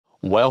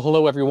Well,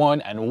 hello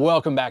everyone, and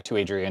welcome back to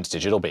Adrian's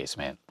Digital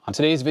Basement. On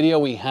today's video,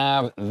 we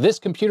have this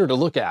computer to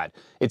look at.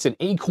 It's an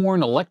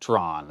Acorn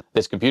Electron.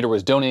 This computer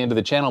was donated to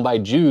the channel by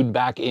Jude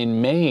back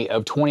in May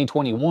of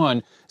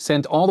 2021,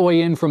 sent all the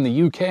way in from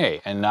the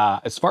UK. And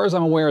as far as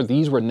I'm aware,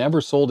 these were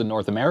never sold in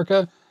North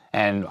America.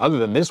 And other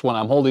than this one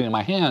I'm holding in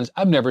my hands,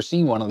 I've never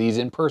seen one of these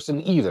in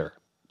person either.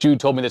 Jude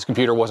told me this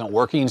computer wasn't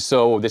working,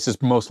 so this is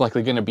most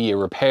likely going to be a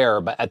repair,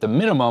 but at the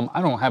minimum,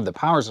 I don't have the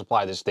power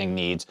supply this thing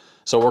needs,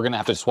 so we're going to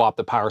have to swap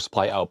the power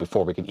supply out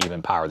before we can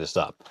even power this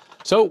up.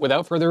 So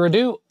without further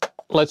ado,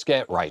 let's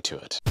get right to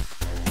it.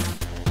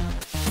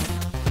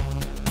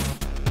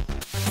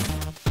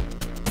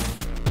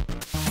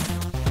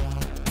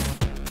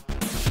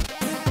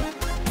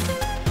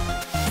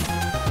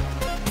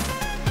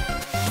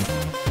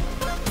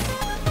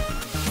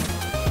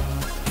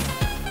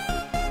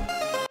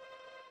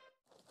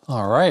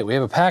 All right, we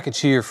have a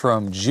package here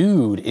from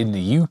Jude in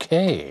the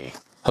UK.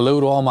 Hello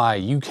to all my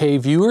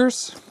UK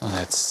viewers.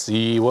 Let's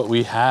see what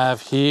we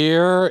have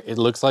here. It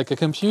looks like a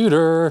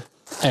computer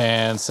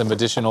and some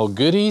additional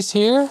goodies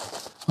here.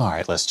 All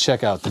right, let's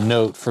check out the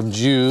note from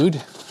Jude.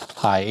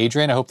 Hi,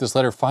 Adrian. I hope this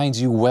letter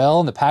finds you well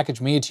and the package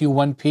made it to you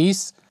one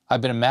piece.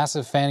 I've been a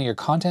massive fan of your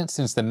content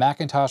since the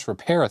Macintosh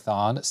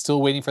Repair-a-thon.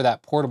 Still waiting for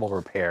that portable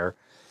repair.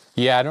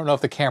 Yeah, I don't know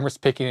if the camera's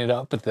picking it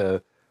up, but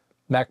the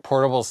Mac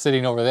Portable's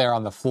sitting over there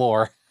on the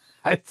floor.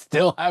 I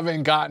still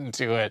haven't gotten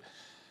to it.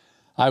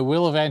 I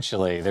will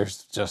eventually.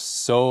 There's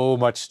just so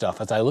much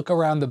stuff. As I look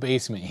around the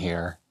basement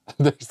here,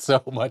 there's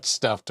so much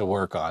stuff to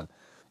work on.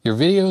 Your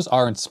videos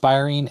are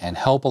inspiring and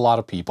help a lot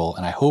of people,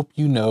 and I hope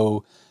you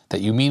know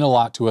that you mean a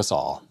lot to us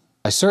all.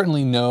 I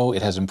certainly know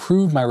it has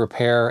improved my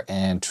repair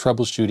and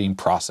troubleshooting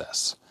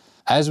process.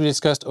 As we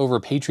discussed over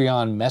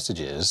Patreon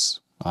messages,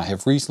 I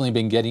have recently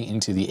been getting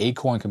into the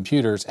Acorn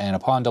computers, and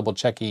upon double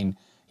checking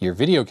your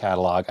video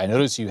catalog, I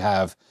noticed you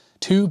have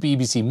 2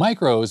 BBC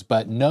micros,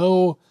 but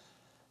no,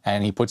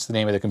 and he puts the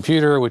name of the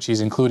computer, which he's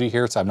included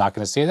here, so I'm not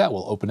going to say that.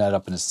 We'll open that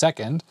up in a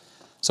second.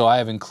 So I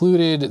have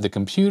included the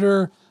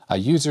computer, a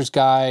user's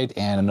guide,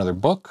 and another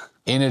book.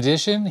 In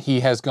addition,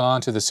 he has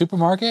gone to the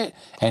supermarket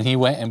and he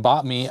went and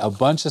bought me a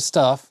bunch of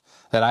stuff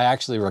that I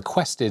actually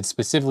requested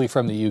specifically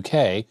from the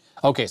UK.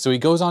 Okay, so he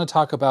goes on to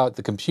talk about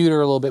the computer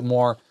a little bit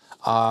more.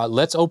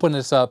 Let's open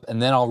this up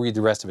and then I'll read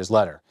the rest of his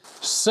letter.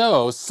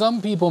 So some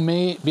people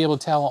may be able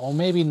to tell, or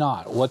maybe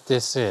not, what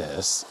this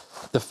is.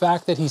 The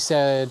fact that he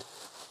said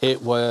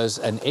it was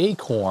an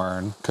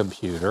Acorn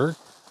computer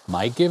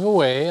might give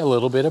away a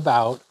little bit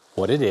about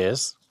what it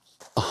is.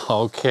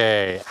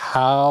 Okay,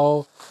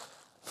 how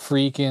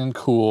freaking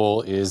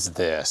cool is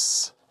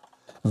this?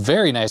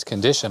 Very nice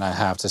condition, I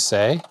have to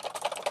say.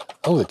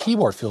 Oh, the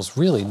keyboard feels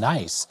really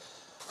nice.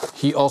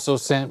 He also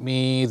sent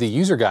me the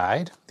user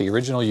guide, the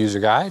original user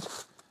guide,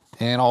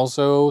 and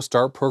also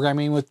start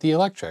programming with the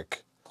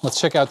electric. Let's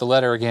check out the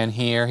letter again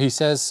here. He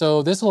says,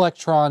 so this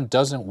Electron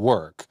doesn't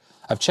work.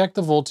 I've checked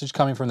the voltage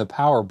coming from the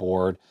power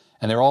board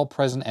and they're all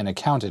present and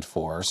accounted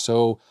for.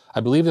 So I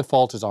believe the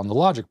fault is on the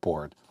logic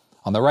board.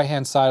 On the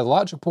right-hand side of the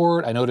logic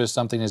board, I noticed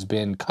something has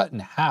been cut in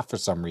half for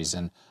some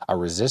reason, a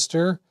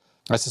resistor.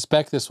 I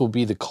suspect this will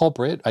be the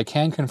culprit. I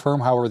can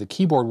confirm, however, the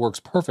keyboard works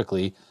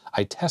perfectly.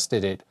 I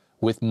tested it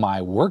with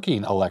my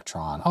working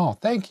Electron. Oh,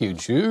 thank you,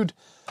 Jude.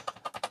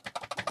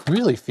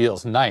 Really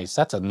feels nice.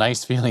 That's a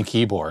nice feeling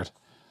keyboard.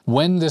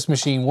 When this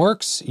machine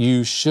works,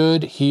 you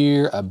should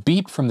hear a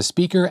beep from the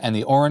speaker and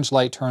the orange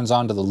light turns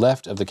on to the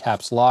left of the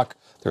caps lock.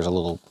 There's a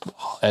little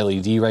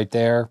LED right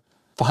there.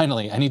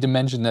 Finally, I need to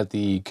mention that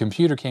the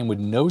computer came with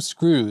no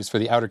screws for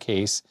the outer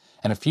case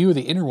and a few of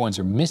the inner ones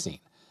are missing.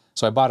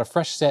 So I bought a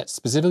fresh set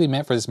specifically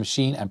meant for this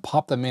machine and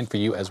popped them in for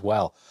you as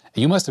well.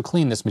 You must have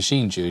cleaned this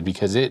machine, Jude,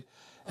 because it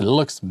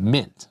looks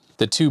mint.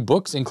 The 2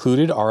 books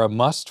included are a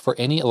must for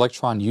any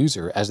Electron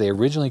user as they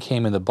originally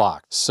came in the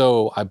box.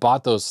 So I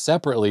bought those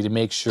separately to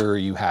make sure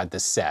you had the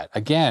set.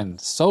 Again,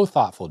 so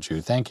thoughtful,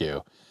 Jude, thank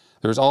you.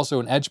 There's also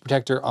an edge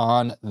protector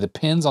on the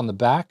pins on the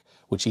back,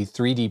 which he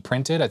 3D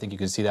printed. I think you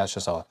can see that's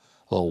just a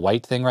little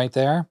white thing right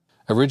there.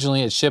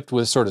 Originally it shipped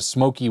with sort of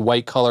smoky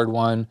white colored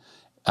one,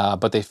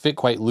 but they fit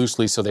quite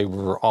loosely so they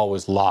were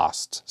always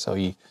lost. So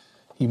he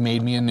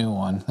made me a new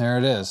one. There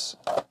it is.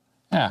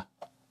 Yeah,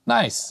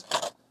 nice.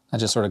 That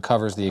just sort of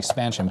covers the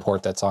expansion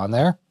port that's on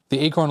there. The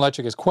Acorn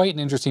Electric is quite an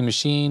interesting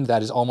machine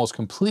that is almost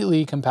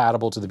completely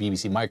compatible to the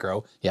BBC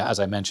Micro, yeah, as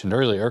I mentioned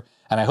earlier,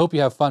 and I hope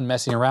you have fun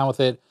messing around with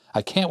it.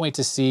 I can't wait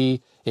to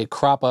see it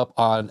crop up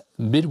on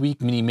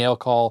midweek mini mail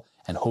call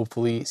and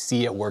hopefully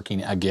see it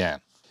working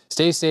again.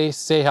 Stay safe,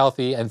 stay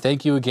healthy, and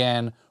thank you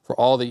again for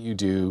all that you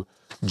do,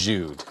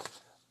 Jude.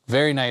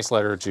 Very nice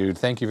letter, Jude.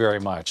 Thank you very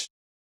much.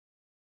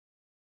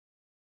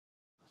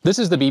 This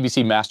is the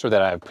BBC Master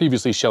that I've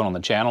previously shown on the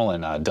channel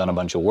and done a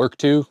bunch of work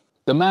to.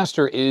 The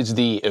Master is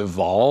the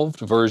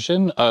evolved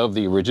version of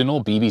the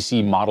original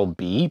BBC Model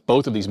B.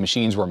 Both of these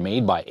machines were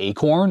made by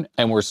Acorn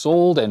and were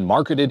sold and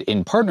marketed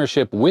in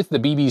partnership with the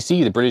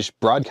BBC, the British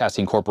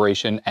Broadcasting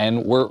Corporation,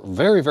 and were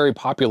very, very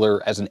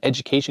popular as an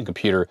education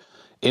computer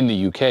in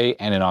the UK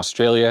and in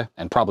Australia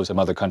and probably some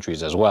other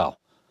countries as well.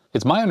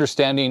 It's my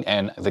understanding,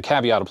 and the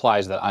caveat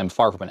applies that I'm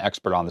far from an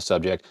expert on the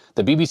subject,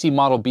 the BBC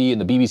Model B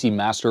and the BBC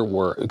Master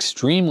were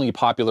extremely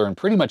popular and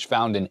pretty much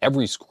found in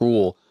every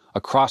school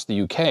across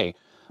the UK,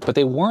 but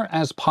they weren't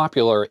as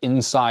popular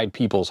inside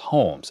people's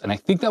homes. And I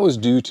think that was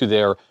due to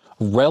their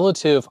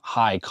relative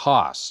high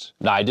cost.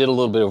 Now, I did a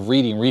little bit of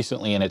reading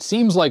recently, and it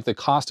seems like the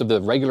cost of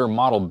the regular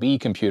Model B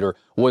computer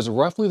was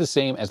roughly the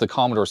same as the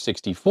Commodore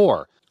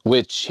 64,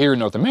 which here in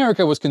North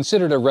America was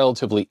considered a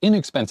relatively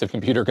inexpensive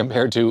computer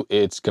compared to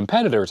its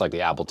competitors like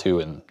the Apple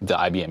II and the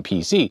IBM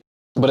PC.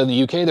 But in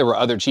the UK, there were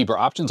other cheaper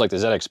options like the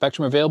ZX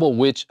Spectrum available,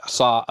 which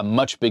saw a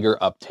much bigger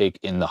uptake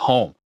in the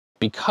home.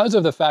 Because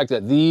of the fact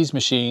that these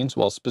machines,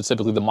 well,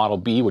 specifically the Model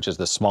B, which is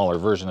the smaller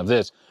version of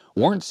this,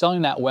 weren't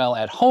selling that well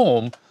at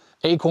home,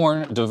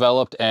 Acorn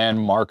developed and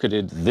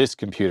marketed this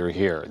computer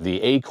here,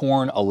 the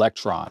Acorn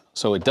Electron.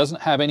 So it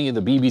doesn't have any of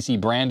the BBC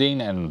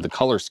branding and the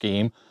color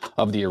scheme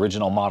of the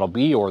original Model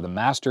B or the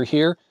Master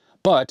here,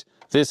 but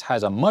this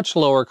has a much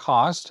lower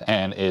cost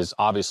and is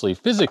obviously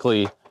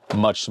physically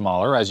much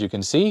smaller, as you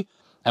can see,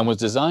 and was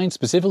designed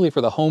specifically for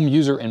the home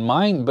user in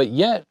mind, but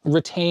yet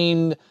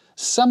retained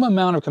some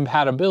amount of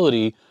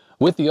compatibility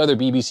with the other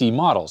BBC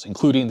models,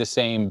 including the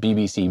same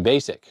BBC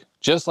Basic.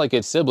 Just like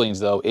its siblings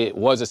though, it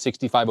was a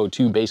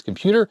 6502 base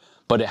computer,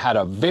 but it had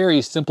a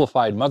very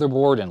simplified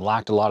motherboard and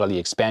lacked a lot of the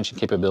expansion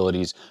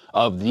capabilities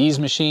of these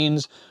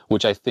machines,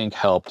 which I think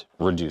helped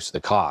reduce the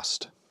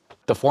cost.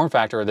 The form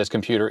factor of this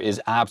computer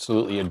is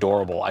absolutely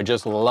adorable. I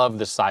just love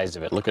the size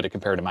of it. Look at it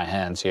compared to my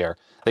hands here.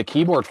 The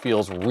keyboard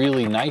feels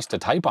really nice to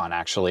type on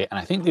actually, and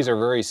I think these are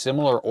very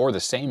similar or the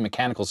same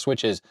mechanical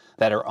switches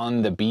that are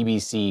on the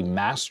BBC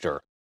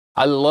Master.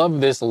 I love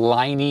this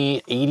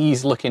liney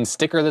 80s looking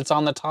sticker that's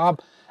on the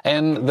top.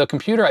 And the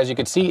computer, as you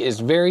can see, is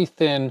very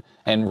thin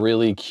and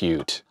really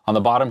cute. On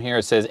the bottom here,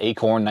 it says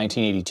Acorn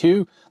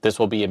 1982. This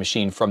will be a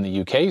machine from the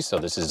UK, so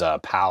this is a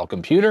PAL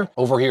computer.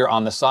 Over here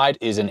on the side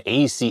is an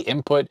AC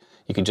input.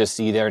 You can just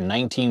see there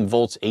 19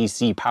 volts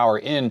AC power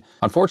in.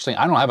 Unfortunately,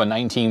 I don't have a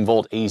 19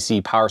 volt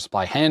AC power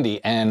supply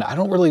handy, and I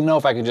don't really know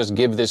if I can just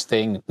give this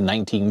thing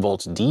 19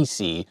 volts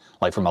DC,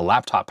 like from a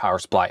laptop power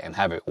supply, and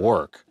have it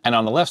work. And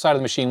on the left side of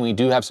the machine, we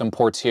do have some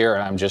ports here,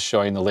 and I'm just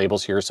showing the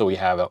labels here. So we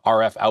have an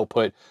RF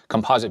output,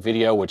 composite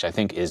video, which I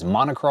think is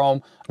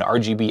monochrome, an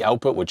RGB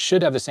output, which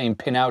should have the same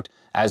pinout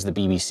as the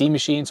BBC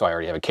machine, so I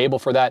already have a cable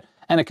for that,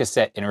 and a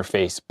cassette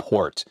interface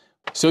port.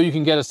 So you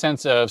can get a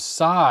sense of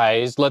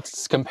size.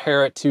 Let's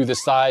compare it to the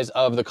size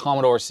of the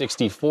Commodore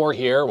 64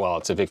 here. Well,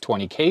 it's a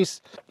VIC-20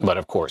 case, but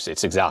of course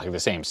it's exactly the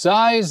same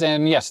size.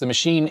 And yes, the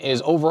machine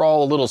is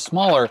overall a little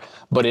smaller,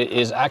 but it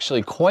is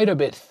actually quite a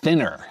bit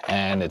thinner.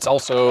 And it's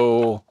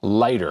also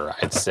lighter,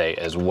 I'd say,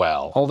 as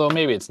well. Although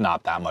maybe it's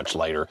not that much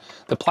lighter.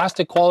 The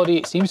plastic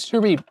quality seems to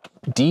be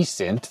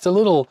decent. It's a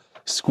little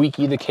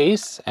squeaky, the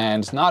case,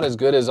 and it's not as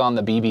good as on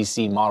the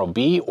BBC Model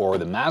B or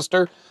the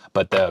Master,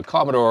 but the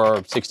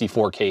Commodore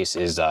 64 case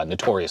is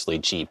notoriously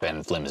cheap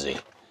and flimsy.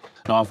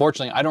 Now,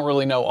 unfortunately, I don't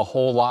really know a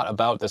whole lot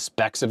about the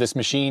specs of this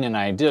machine, and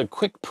I did a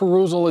quick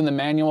perusal in the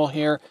manual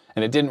here,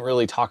 and it didn't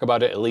really talk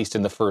about it, at least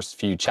in the first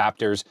few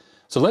chapters.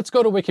 So let's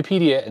go to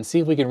Wikipedia and see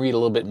if we can read a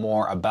little bit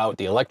more about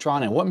the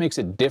Electron and what makes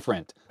it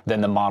different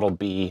than the Model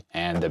B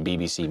and the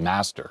BBC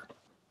Master.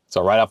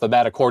 So right off the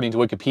bat, according to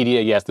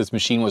Wikipedia, yes, this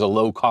machine was a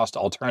low-cost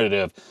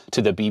alternative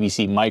to the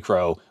BBC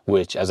Micro,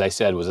 which, as I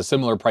said, was a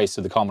similar price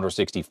to the Commodore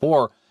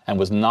 64 and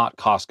was not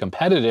cost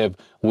competitive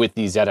with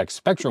the ZX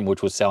Spectrum,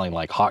 which was selling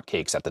like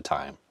hotcakes at the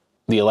time.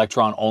 The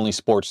Electron only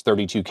sports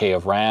 32K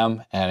of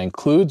RAM and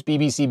includes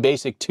BBC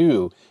Basic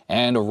 2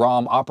 and a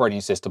ROM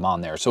operating system on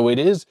there. So it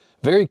is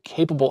very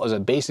capable as a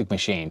basic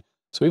machine.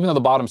 So even though the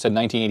bottom said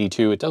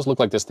 1982, it does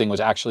look like this thing was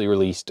actually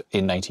released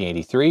in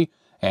 1983.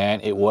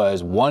 And it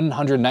was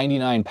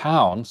 199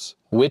 pounds,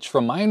 which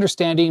from my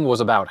understanding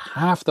was about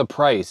half the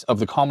price of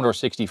the Commodore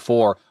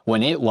 64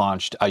 when it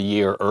launched a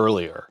year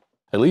earlier.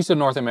 At least in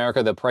North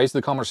America, the price of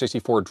the Commodore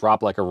 64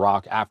 dropped like a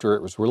rock after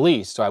it was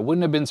released, so I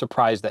wouldn't have been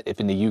surprised that if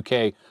in the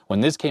UK,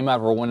 when this came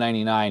out for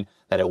 199,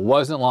 that it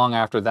wasn't long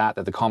after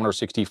that the Commodore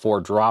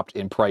 64 dropped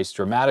in price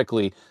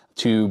dramatically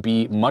to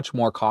be much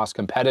more cost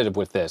competitive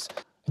with this.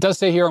 It does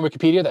say here on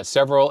Wikipedia that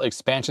several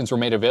expansions were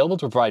made available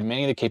to provide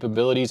many of the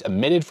capabilities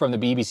omitted from the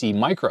BBC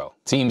Micro.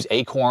 It seems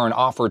Acorn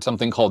offered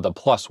something called the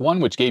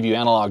 +1, which gave you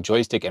analog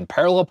joystick and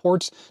parallel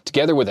ports,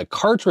 together with a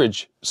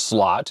cartridge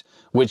slot,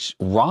 which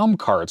ROM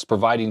carts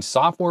providing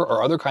software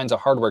or other kinds of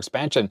hardware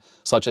expansion,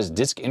 such as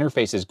disk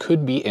interfaces,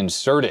 could be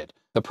inserted.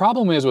 The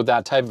problem is with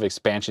that type of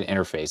expansion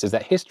interface is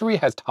that history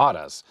has taught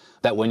us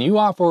that when you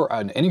offer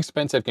an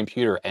inexpensive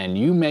computer and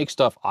you make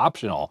stuff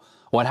optional,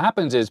 what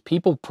happens is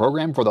people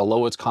program for the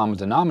lowest common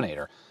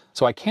denominator.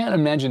 So I can't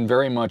imagine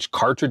very much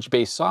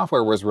cartridge-based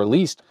software was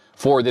released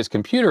for this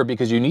computer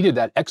because you needed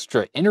that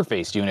extra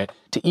interface unit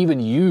to even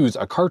use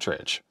a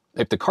cartridge.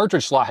 If the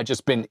cartridge slot had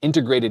just been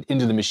integrated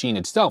into the machine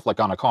itself, like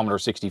on a Commodore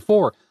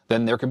 64,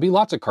 then there could be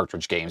lots of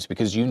cartridge games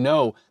because you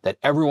know that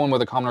everyone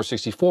with a Commodore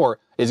 64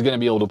 is going to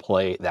be able to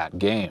play that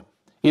game.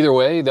 Either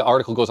way, the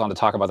article goes on to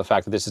talk about the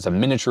fact that this is a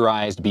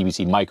miniaturized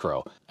BBC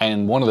Micro.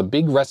 And one of the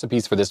big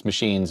recipes for this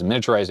machine's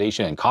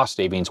miniaturization and cost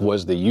savings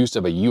was the use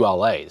of a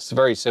ULA. It's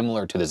very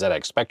similar to the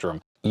ZX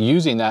Spectrum.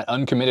 Using that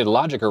uncommitted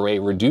logic array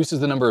reduces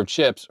the number of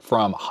chips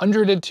from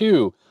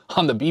 102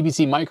 on the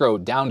BBC Micro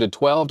down to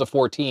 12 to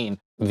 14.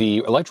 The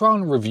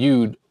Electron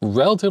reviewed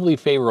relatively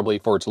favorably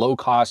for its low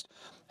cost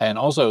and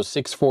also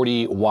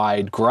 640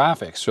 wide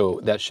graphics, so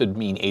that should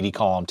mean 80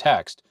 column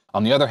text.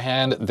 On the other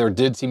hand, there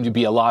did seem to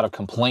be a lot of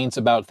complaints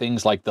about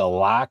things like the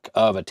lack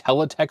of a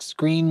teletext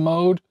screen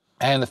mode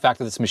and the fact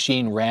that this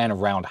machine ran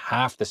around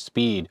half the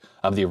speed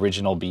of the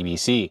original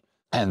BBC.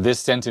 And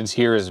this sentence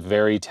here is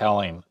very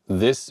telling.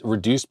 This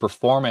reduced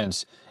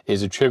performance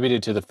is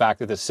attributed to the fact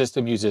that the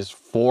system uses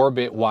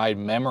 4-bit wide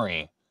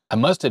memory. I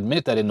must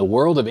admit that in the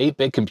world of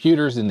 8-bit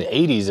computers in the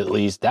 80s at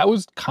least, that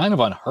was kind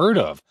of unheard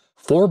of.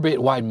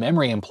 4-bit wide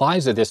memory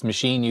implies that this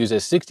machine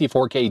uses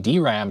 64K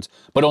DRAMs,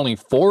 but only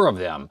 4 of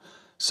them.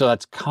 So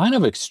that's kind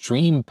of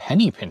extreme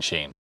penny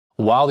pinching.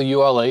 While the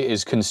ULA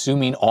is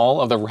consuming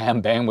all of the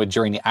RAM bandwidth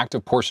during the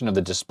active portion of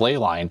the display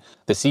line,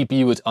 the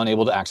CPU is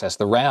unable to access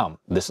the RAM.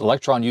 This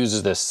Electron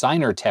uses the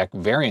Signer-Tech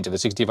variant of the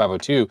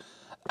 6502,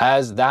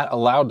 as that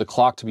allowed the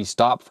clock to be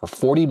stopped for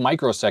 40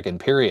 microsecond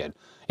period.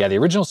 Yeah, the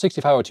original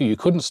 6502, you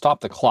couldn't stop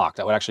the clock.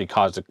 That would actually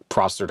cause the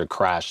processor to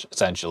crash,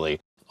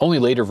 essentially. Only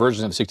later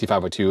versions of the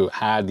 6502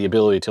 had the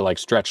ability to like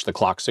stretch the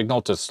clock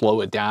signal to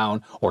slow it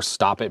down or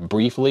stop it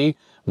briefly,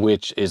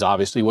 which is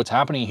obviously what's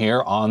happening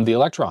here on the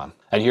Electron.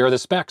 And here are the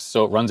specs.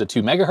 So it runs at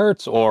 2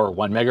 megahertz or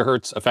 1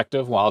 megahertz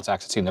effective while it's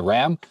accessing the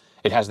RAM.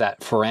 It has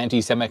that Ferranti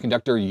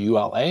semiconductor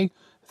ULA,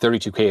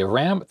 32K of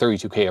RAM,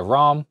 32K of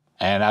ROM.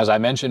 And as I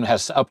mentioned,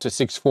 has up to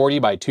 640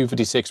 by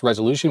 256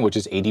 resolution, which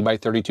is 80 by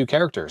 32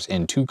 characters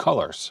in 2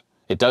 colors.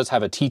 It does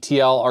have a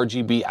TTL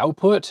RGB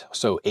output,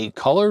 so 8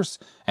 colors,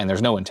 and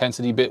there's no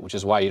intensity bit, which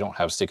is why you don't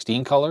have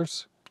 16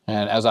 colors.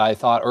 And as I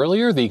thought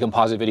earlier, the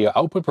composite video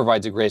output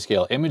provides a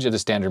grayscale image of the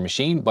standard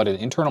machine, but an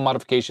internal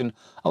modification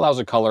allows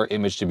a color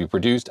image to be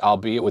produced,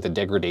 albeit with a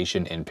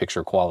degradation in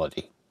picture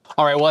quality.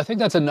 All right, well, I think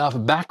that's enough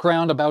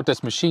background about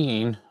this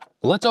machine.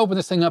 Let's open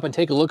this thing up and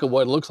take a look at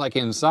what it looks like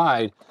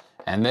inside,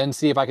 and then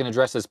see if I can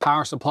address this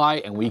power supply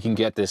and we can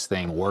get this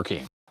thing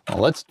working. Well,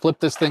 let's flip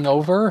this thing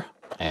over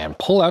and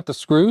pull out the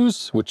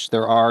screws, which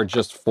there are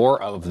just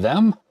 4 of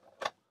them.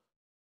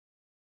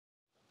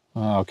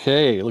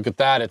 Okay, look at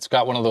that. It's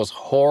got one of those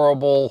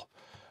horrible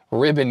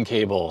ribbon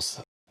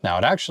cables. Now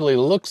it actually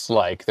looks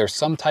like there's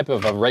some type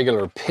of a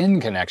regular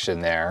pin connection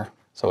there,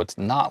 so it's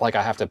not like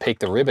I have to take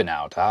the ribbon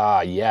out.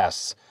 Ah,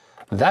 yes,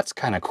 that's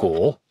kind of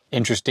cool.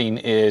 Interesting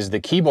is the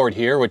keyboard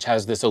here, which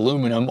has this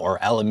aluminum or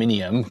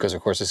aluminium, because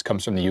of course this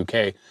comes from the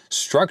UK,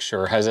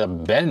 structure has a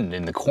bend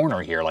in the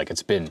corner here, like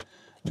it's been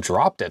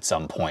dropped at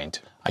some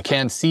point. I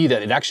can see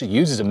that it actually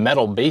uses a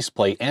metal base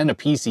plate and a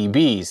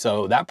PCB,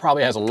 so that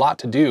probably has a lot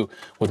to do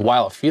with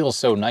why it feels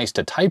so nice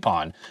to type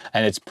on.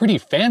 And it's pretty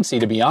fancy,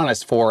 to be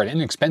honest, for an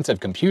inexpensive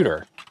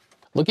computer.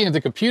 Looking at the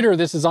computer,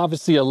 this is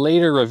obviously a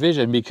later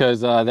revision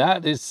because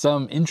that is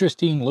some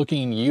interesting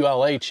looking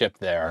ULA chip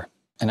there.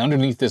 And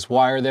underneath this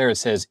wire there, it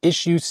says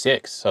issue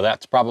 6. So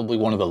that's probably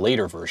one of the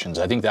later versions.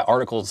 I think that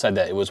article said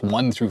that it was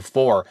 1 through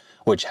 4,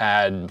 which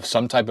had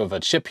some type of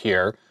a chip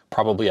here,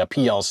 probably a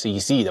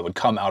PLCC that would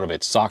come out of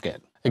its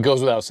socket. It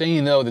goes without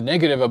saying though, the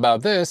negative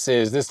about this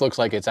is this looks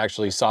like it's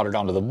actually soldered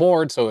onto the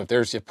board. So if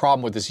there's a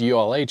problem with this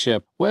ULA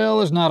chip, well,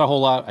 there's not a whole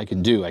lot I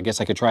can do. I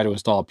guess I could try to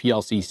install a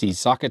PLCC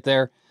socket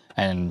there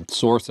and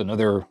source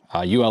another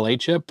ULA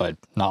chip, but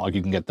not like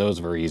you can get those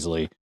very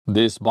easily.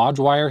 This bodge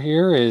wire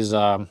here is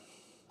a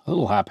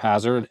little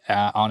haphazard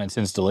on its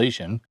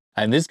installation.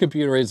 And this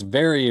computer is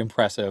very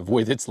impressive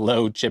with its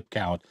low chip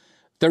count.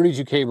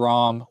 32K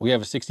ROM, we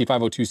have a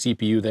 6502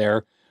 CPU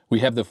there. We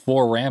have the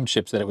 4 RAM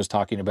chips that it was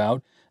talking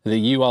about, the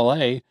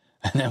ULA,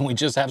 and then we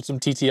just have some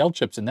TTL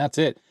chips and that's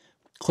it.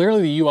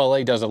 Clearly the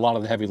ULA does a lot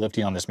of the heavy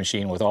lifting on this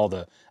machine with all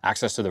the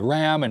access to the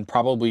RAM and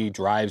probably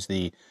drives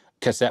the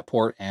cassette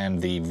port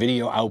and the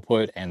video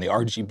output and the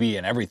RGB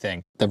and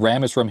everything. The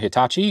RAM is from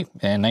Hitachi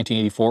and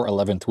 1984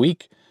 11th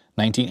week,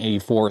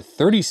 1984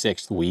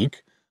 36th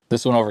week.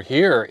 This one over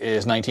here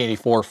is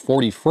 1984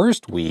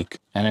 41st week.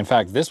 And in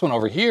fact, this one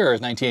over here is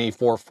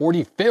 1984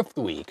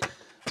 45th week.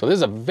 So this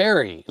is a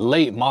very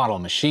late model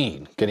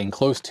machine, getting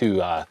close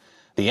to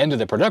the end of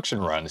the production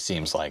run, it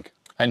seems like.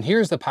 And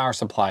here's the power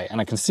supply. And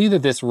I can see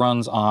that this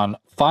runs on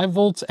 5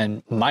 volts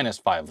and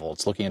 -5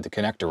 volts, looking at the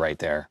connector right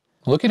there.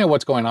 Looking at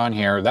what's going on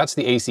here, that's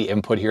the AC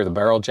input here, the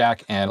barrel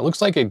jack. And it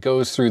looks like it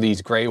goes through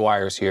these gray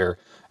wires here,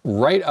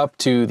 right up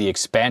to the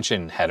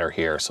expansion header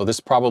here. So this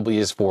probably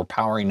is for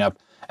powering up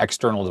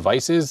external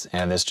devices,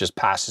 and this just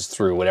passes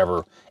through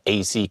whatever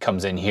AC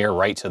comes in here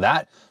right to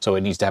that. So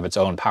it needs to have its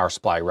own power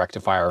supply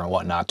rectifier and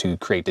whatnot to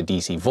create the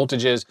DC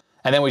voltages.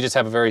 And then we just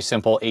have a very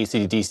simple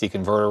AC to DC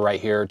converter right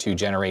here to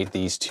generate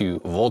these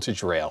 2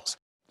 voltage rails.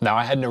 Now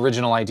I had an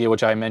original idea,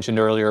 which I mentioned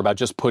earlier, about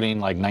just putting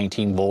like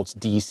 19 volts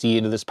DC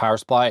into this power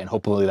supply, and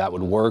hopefully that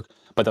would work.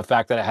 but the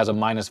fact that it has a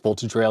minus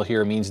voltage rail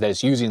here means that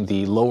it's using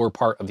the lower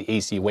part of the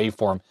AC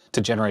waveform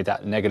to generate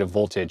that negative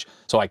voltage.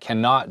 So I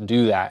cannot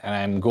do that, and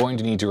I'm going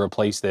to need to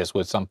replace this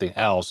with something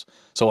else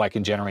so I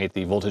can generate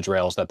the voltage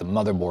rails that the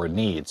motherboard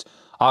needs.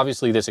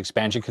 Obviously, this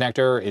expansion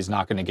connector is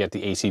not going to get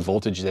the AC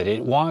voltage that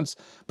it wants,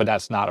 but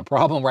that's not a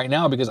problem right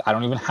now because I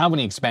don't even have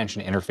any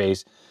expansion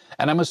interface.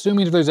 And I'm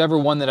assuming if there's ever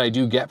one that I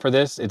do get for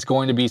this, it's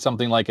going to be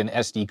something like an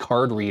SD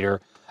card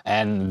reader,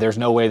 and there's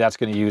no way that's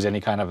going to use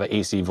any kind of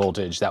AC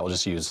voltage. That will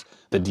just use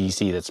the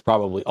DC that's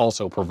probably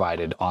also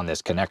provided on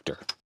this connector.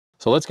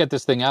 So let's get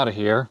this thing out of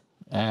here,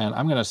 and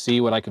I'm going to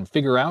see what I can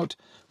figure out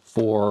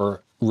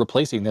for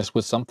replacing this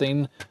with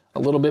something a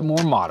little bit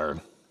more modern.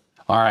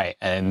 All right,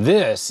 and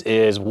this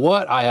is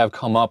what I have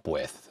come up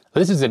with.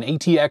 This is an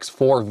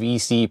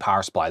ATX4VC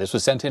power supply. This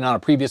was sent in on a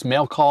previous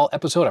mail call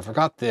episode. I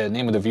forgot the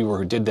name of the viewer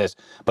who did this,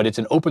 but it's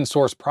an open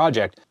source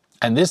project.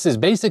 And this is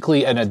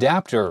basically an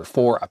adapter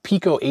for a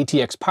Pico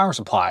ATX power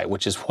supply,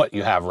 which is what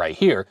you have right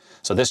here.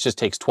 So this just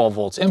takes 12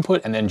 volts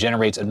input and then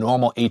generates a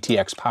normal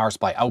ATX power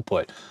supply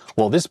output.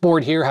 Well, this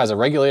board here has a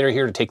regulator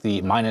here to take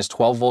the minus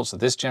 12 volts that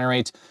this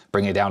generates,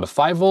 bring it down to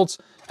 5 volts,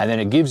 and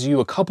then it gives you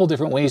a couple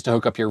different ways to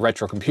hook up your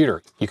retro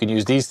computer. You can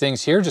use these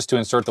things here just to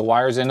insert the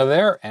wires into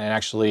there, and it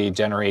actually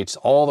generates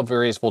all the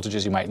various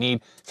voltages you might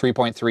need: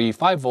 3.3,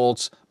 5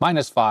 volts,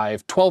 minus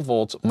 5, 12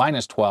 volts,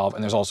 minus 12,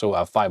 and there's also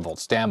a 5 volt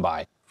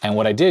standby. And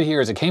what I did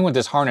here is it came with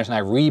this harness and I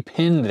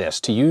repinned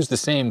this to use the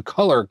same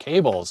color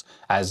cables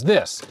as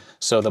this.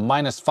 So the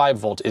minus 5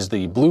 volt is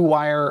the blue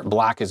wire,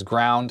 black is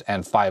ground,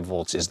 and 5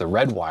 volts is the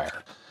red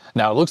wire.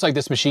 Now it looks like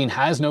this machine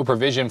has no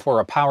provision for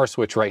a power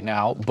switch right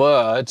now,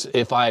 but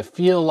if I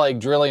feel like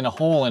drilling a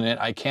hole in it,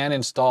 I can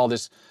install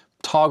this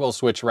toggle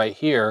switch right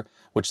here,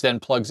 which then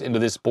plugs into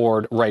this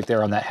board right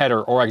there on that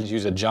header, or I can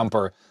use a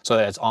jumper so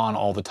that it's on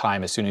all the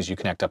time as soon as you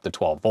connect up to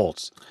 12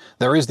 volts.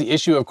 There is the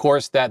issue, of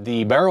course, that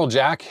the barrel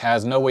jack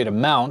has no way to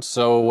mount,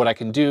 so what I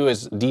can do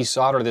is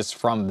desolder this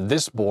from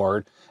this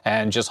board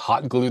and just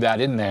hot glue that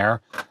in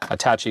there,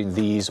 attaching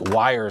these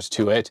wires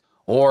to it.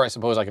 Or I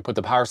suppose I could put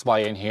the power supply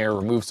in here,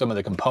 remove some of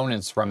the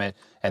components from it,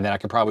 and then I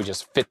could probably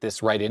just fit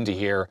this right into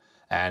here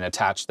and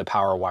attach the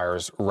power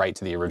wires right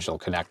to the original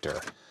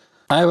connector.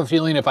 I have a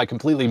feeling if I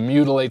completely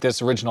mutilate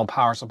this original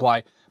power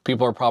supply,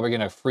 people are probably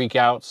going to freak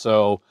out.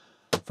 So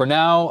for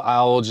now,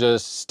 I'll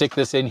just stick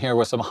this in here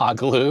with some hot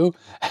glue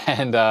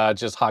and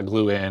just hot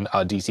glue in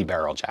a DC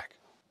barrel jack.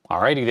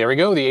 Alrighty, there we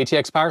go. The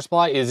ATX power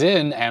supply is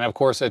in, and of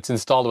course it's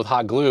installed with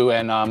hot glue.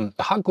 And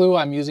the hot glue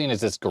I'm using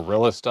is this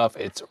Gorilla stuff.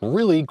 It's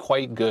really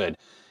quite good.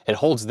 It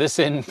holds this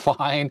in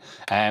fine,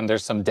 and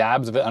there's some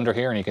dabs of it under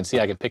here, and you can see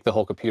I can pick the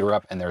whole computer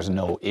up and there's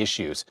no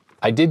issues.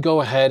 I did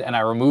go ahead and I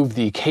removed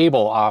the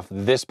cable off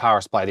this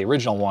power supply, the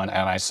original one,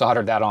 and I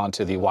soldered that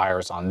onto the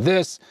wires on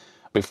this.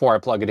 Before I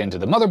plug it into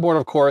the motherboard,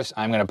 of course,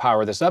 I'm gonna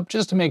power this up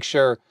just to make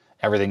sure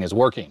everything is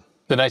working.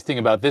 The nice thing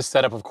about this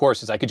setup, of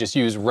course, is I could just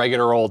use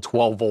regular old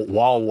 12 volt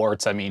wall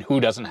warts. I mean, who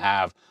doesn't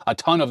have a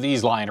ton of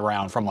these lying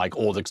around from like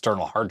old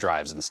external hard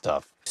drives and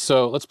stuff?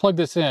 So let's plug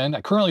this in.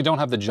 I currently don't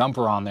have the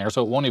jumper on there,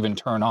 so it won't even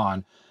turn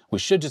on. We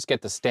should just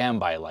get the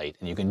standby light,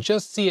 and you can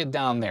just see it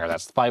down there.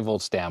 That's the 5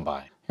 volt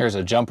standby. Here's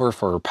a jumper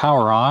for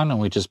power on, and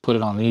we just put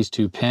it on these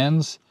 2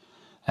 pins.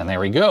 And there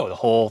we go. The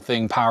whole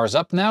thing powers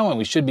up now, and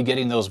we should be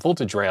getting those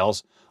voltage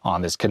rails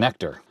on this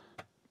connector.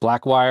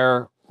 Black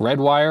wire,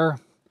 red wire.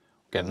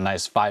 Get a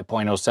nice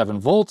 5.07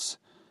 volts,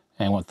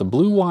 and with the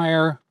blue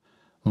wire,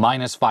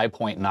 minus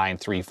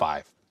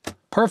 5.935.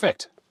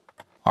 Perfect.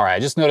 All right, I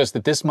just noticed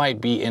that this might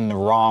be in the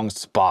wrong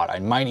spot. I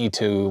might need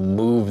to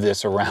move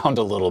this around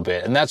a little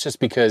bit, and that's just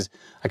because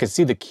I can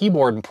see the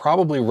keyboard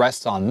probably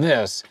rests on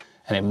this,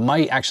 and it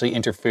might actually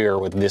interfere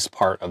with this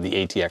part of the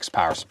ATX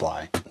power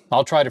supply.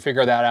 I'll try to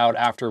figure that out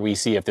after we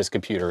see if this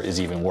computer is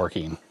even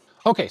working.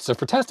 Okay, so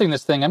for testing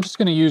this thing, I'm just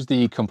gonna use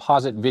the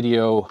composite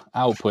video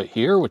output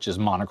here, which is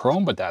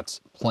monochrome, but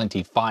that's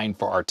plenty fine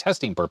for our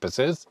testing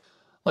purposes.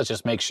 Let's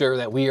just make sure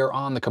that we are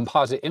on the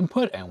composite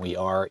input, and we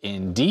are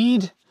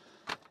indeed.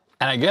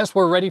 And I guess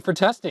we're ready for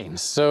testing.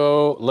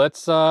 So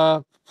let's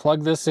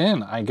plug this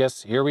in. I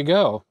guess here we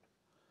go.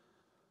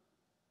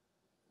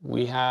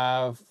 We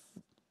have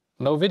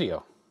no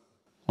video.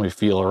 Let me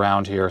feel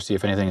around here, see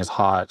if anything is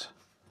hot.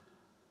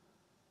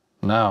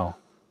 No,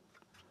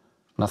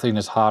 nothing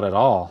is hot at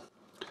all.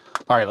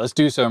 All right, let's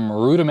do some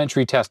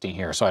rudimentary testing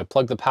here. So I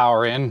plug the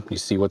power in, you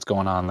see what's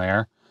going on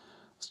there.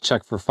 Let's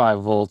check for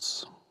 5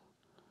 volts.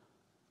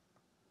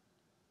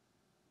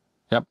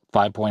 Yep,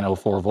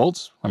 5.04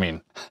 volts. I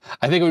mean,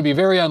 I think it would be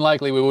very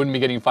unlikely we wouldn't be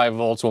getting 5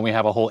 volts when we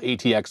have a whole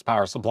ATX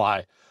power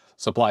supply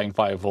supplying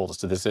 5 volts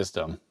to the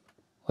system.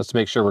 Let's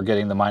make sure we're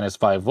getting the minus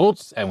 5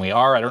 volts, and we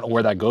are. I don't know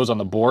where that goes on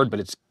the board, but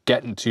it's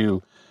getting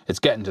to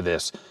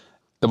this.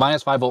 The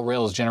minus 5 volt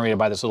rail is generated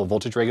by this little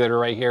voltage regulator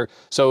right here.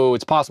 So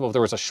it's possible if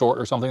there was a short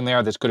or something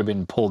there, this could have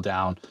been pulled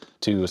down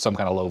to some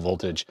kind of low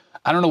voltage.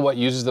 I don't know what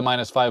uses the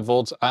minus 5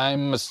 volts.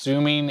 I'm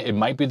assuming it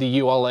might be the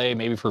ULA,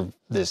 maybe for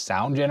the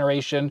sound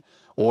generation,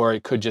 or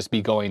it could just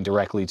be going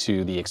directly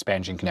to the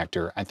expansion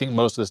connector. I think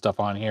most of the stuff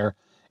on here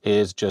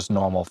is just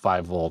normal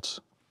 5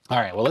 volts. All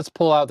right, well, let's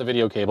pull out the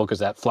video cable because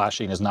that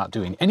flashing is not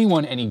doing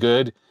anyone any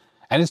good.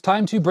 And it's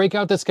time to break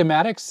out the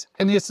schematics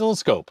and the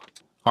oscilloscope.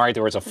 All right,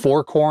 there was a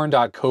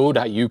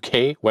fourcorn.co.uk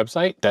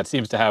website that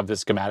seems to have the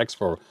schematics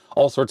for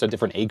all sorts of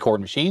different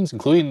Acord machines,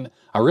 including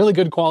a really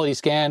good quality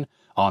scan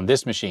on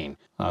this machine.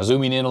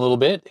 Zooming in a little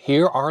bit,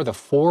 here are the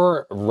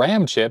 4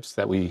 RAM chips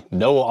that we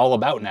know all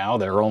about now.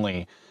 There are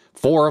only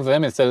 4 of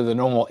them instead of the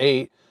normal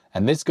 8.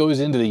 And this goes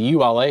into the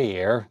ULA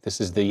here. This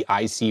is the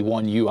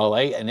IC1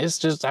 ULA, and this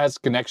just has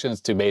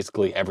connections to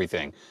basically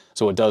everything.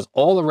 So it does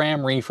all the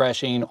RAM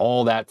refreshing,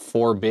 all that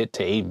 4-bit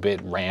to 8-bit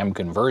RAM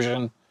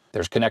conversion.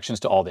 There's connections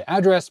to all the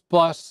address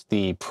bus,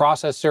 the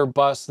processor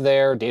bus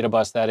there, data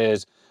bus that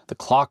is. The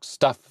clock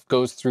stuff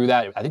goes through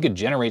that. I think it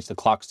generates the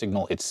clock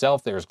signal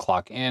itself. There's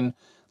clock in,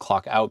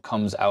 clock out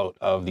comes out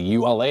of the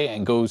ULA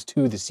and goes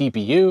to the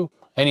CPU.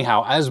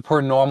 Anyhow, as per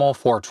normal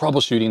for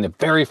troubleshooting, the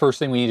very first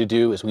thing we need to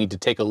do is we need to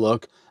take a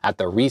look at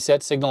the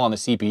reset signal on the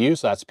CPU.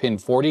 So that's pin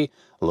 40. It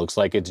looks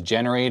like it's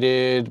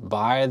generated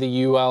by the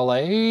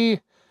ULA.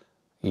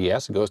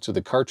 Yes, it goes to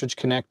the cartridge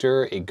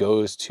connector. It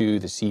goes to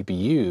the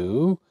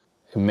CPU.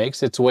 It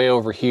makes its way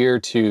over here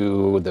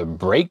to the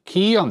break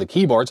key on the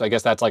keyboard. So I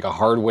guess that's like a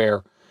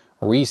hardware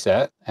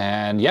reset.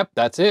 And yep,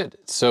 that's it.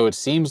 So it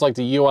seems like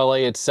the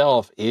ULA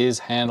itself is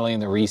handling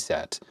the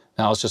reset.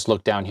 Now let's just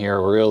look down here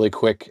really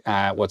quick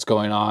at what's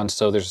going on.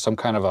 So there's some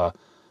kind of a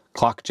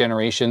clock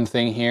generation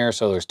thing here.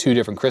 So there's 2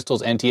 different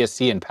crystals,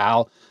 NTSC and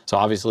PAL. So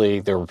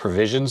obviously there were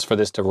provisions for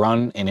this to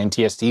run in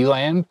NTSC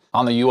land.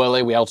 On the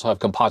ULA, we also have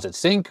composite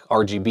sync.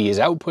 RGB is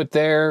output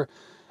there,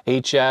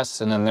 HS,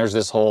 and then there's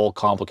this whole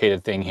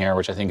complicated thing here,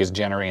 which I think is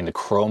generating the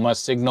chroma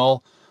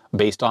signal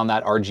based on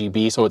that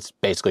RGB. So it's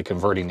basically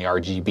converting the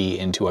RGB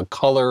into a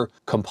color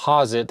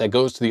composite that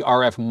goes to the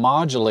RF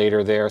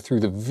modulator there through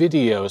the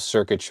video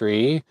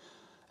circuitry.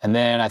 And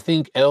then I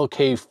think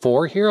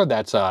LK4 here,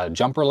 that's a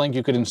jumper link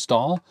you could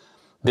install.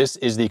 This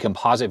is the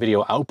composite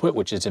video output,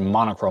 which is in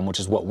monochrome, which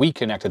is what we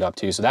connected up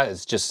to. So that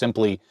is just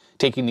simply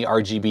taking the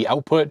RGB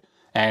output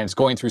and it's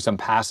going through some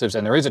passives,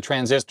 and there is a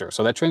transistor.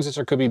 So that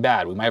transistor could be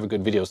bad. We might have a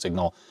good video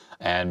signal,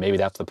 and maybe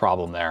that's the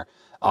problem there.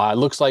 It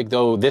looks like,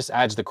 though, this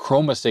adds the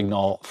chroma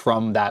signal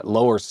from that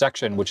lower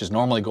section, which is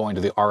normally going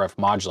to the RF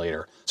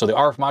modulator. So the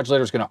RF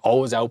modulator is going to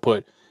always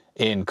output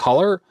in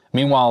color.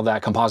 Meanwhile,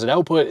 that composite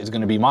output is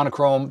going to be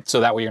monochrome, so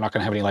that way you're not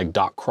going to have any like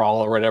dot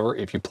crawl or whatever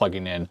if you're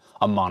plugging in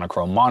a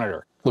monochrome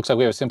monitor. Looks like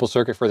we have a simple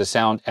circuit for the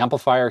sound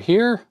amplifier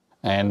here.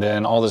 And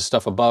then all this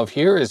stuff above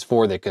here is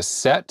for the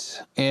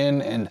cassette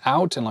in and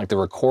out and like the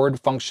record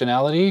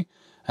functionality.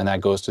 And that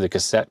goes to the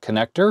cassette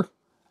connector.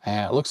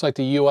 And it looks like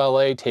the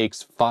ULA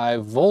takes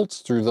 5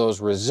 volts through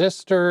those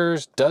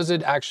resistors. Does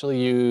it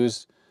actually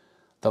use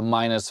the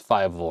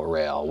 -5 volt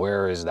rail?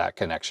 Where is that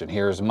connection?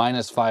 Here's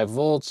 -5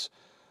 volts.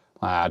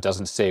 It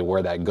doesn't say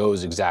where that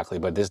goes exactly,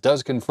 but this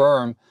does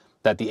confirm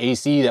that the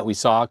AC that we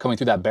saw coming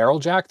through that barrel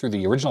jack through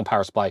the original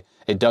power supply,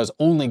 it does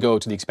only go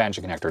to the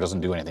expansion connector. It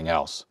doesn't do anything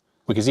else.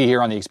 We can see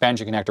here on the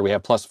expansion connector, we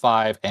have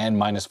 +5 and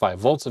 -5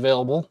 volts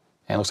available.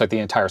 And it looks like the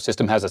entire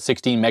system has a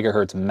 16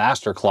 megahertz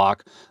master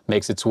clock,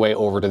 makes its way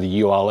over to the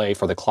ULA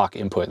for the clock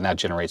input, and that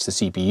generates the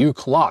CPU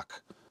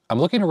clock. I'm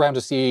looking around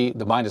to see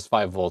the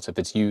 -5 volts if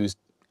it's used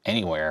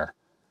anywhere,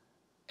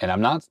 and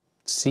I'm not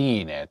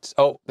seeing it.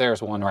 Oh,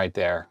 there's one right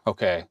there.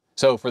 Okay.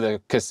 So for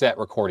the cassette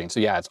recording, so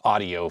yeah, it's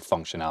audio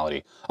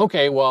functionality.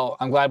 Okay, well,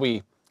 I'm glad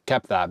we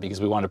kept that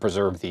because we want to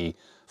preserve the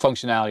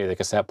functionality of the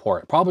cassette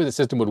port. Probably the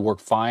system would work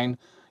fine.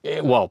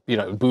 Well, you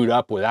know, boot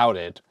up without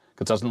it.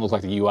 It doesn't look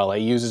like the ULA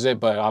uses it,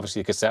 but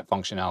obviously the cassette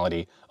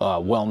functionality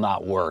will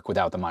not work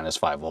without the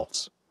 -5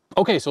 volts.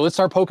 Okay, so let's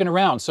start poking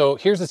around. So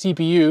here's the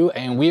CPU,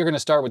 and we are going to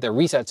start with the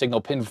reset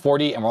signal pin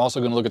 40, and we're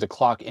also going to look at the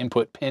clock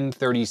input pin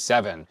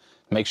 37.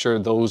 Make sure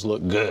those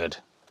look good.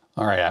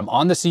 All right, I'm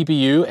on the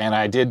CPU, and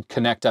I did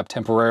connect up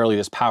temporarily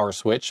this power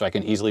switch so I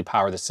can easily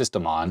power the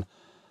system on.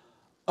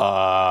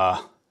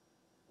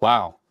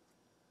 Wow,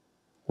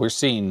 we're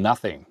seeing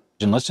nothing.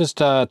 And let's just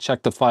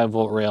check the 5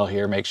 volt rail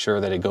here, make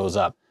sure that it goes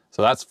up.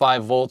 So that's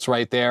 5 volts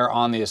right there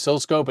on the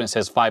oscilloscope, and it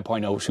says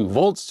 5.02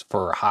 volts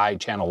for high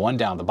channel 1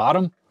 down the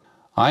bottom.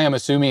 I am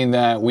assuming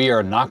that we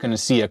are not going to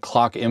see a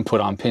clock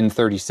input on pin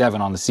 37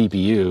 on the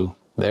CPU.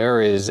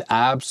 There is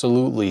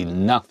absolutely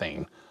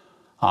nothing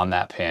on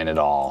that pin at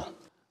all.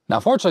 Now,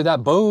 fortunately,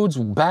 that bodes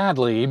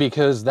badly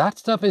because that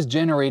stuff is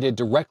generated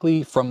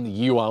directly from the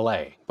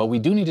ULA. But we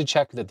do need to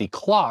check that the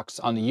clocks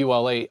on the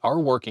ULA are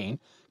working,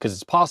 because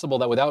it's possible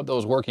that without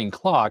those working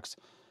clocks,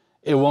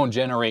 it won't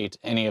generate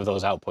any of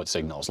those output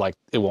signals, like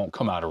it won't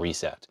come out of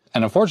reset.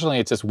 And unfortunately,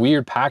 it's this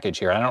weird package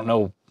here. I don't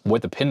know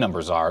what the pin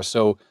numbers are.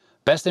 So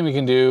best thing we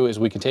can do is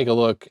we can take a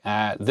look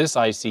at this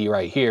IC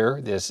right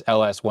here, this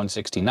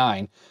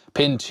LS169.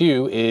 Pin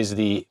 2 is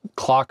the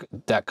clock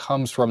that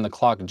comes from the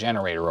clock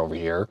generator over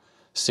here,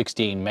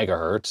 16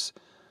 megahertz.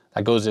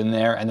 That goes in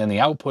there, and then the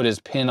output is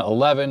pin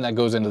 11 that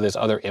goes into this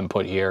other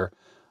input here,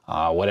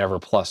 whatever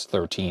plus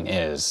 13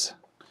 is.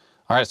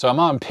 All right, so I'm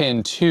on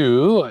pin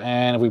 2,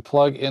 and if we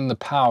plug in the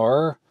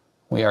power,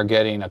 We are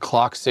getting a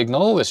clock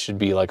signal. This should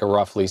be like a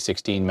roughly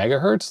 16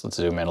 megahertz. Let's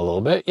zoom in a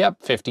little bit. Yep,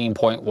 15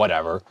 point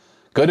whatever.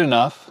 Good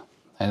enough.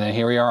 And then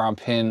here we are on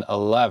pin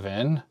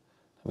 11.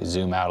 Let me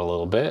zoom out a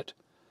little bit.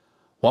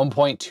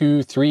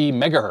 1.23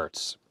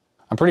 megahertz.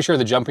 I'm pretty sure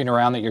the jumping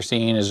around that you're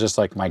seeing is just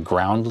like my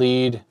ground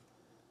lead.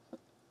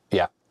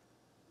 Yeah,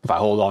 if I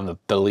hold on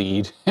the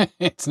lead,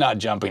 it's not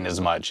jumping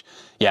as much.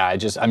 Yeah,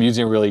 I'm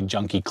using a really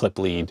junky clip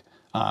lead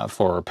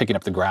for picking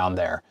up the ground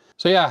there.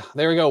 So yeah,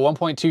 there we go,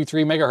 1.23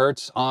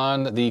 megahertz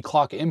on the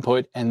clock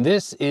input. And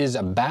this is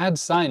a bad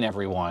sign,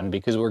 everyone,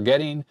 because we're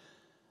getting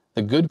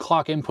the good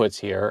clock inputs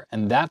here,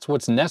 and that's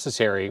what's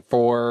necessary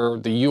for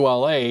the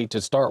ULA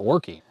to start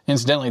working.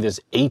 Incidentally,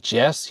 this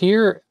HS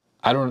here,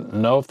 I don't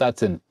know if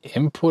that's an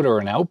input or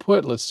an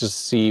output. Let's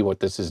just see what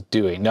this is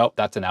doing. Nope,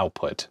 that's an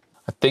output.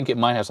 I think it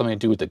might have something to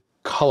do with the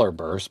color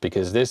burst,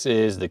 because this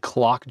is the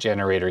clock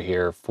generator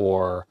here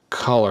for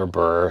color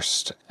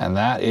burst, and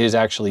that is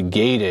actually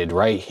gated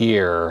right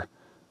here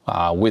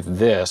with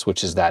this,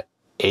 which is that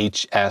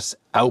HS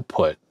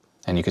output.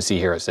 And you can see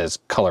here it says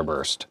color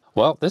burst.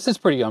 Well, this is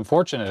pretty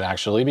unfortunate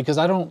actually, because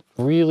I don't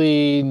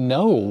really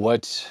know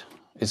what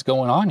is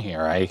going on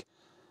here. I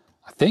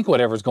think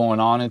whatever's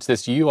going on, it's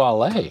this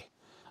ULA.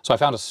 So I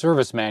found a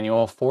service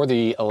manual for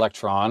the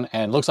Electron,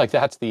 and it looks like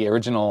that's the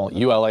original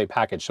ULA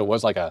package. So it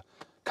was like a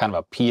kind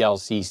of a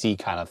PLCC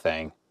kind of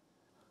thing.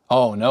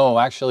 Oh no,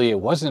 actually it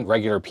wasn't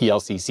regular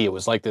PLCC. It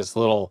was like this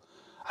little,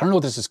 I don't know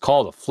what this is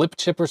called, a flip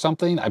chip or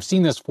something. I've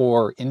seen this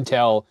for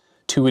Intel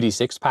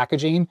 286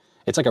 packaging.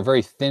 It's like a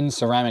very thin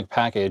ceramic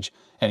package,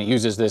 and it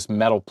uses this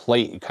metal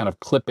plate you kind of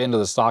clip into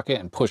the socket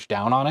and push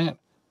down on it.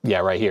 Yeah,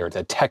 right here,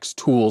 the Tex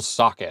Tool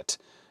socket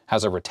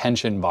has a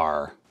retention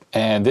bar.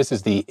 And this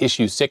is the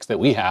issue 6 that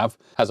we have,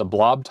 has a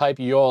blob type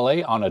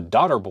ULA on a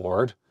daughter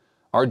board.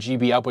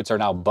 RGB outputs are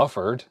now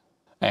buffered,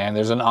 and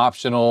there's an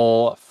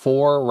optional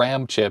 4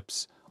 RAM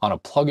chips on a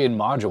plug-in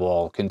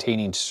module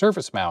containing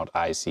surface mount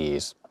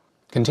ICs.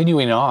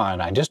 Continuing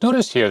on, I just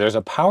noticed here there's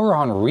a power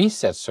on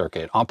reset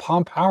circuit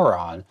upon power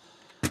on.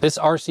 This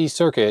RC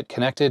circuit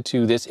connected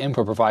to this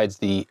input provides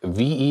the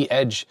VE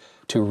edge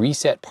to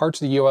reset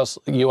parts of the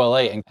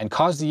ULA and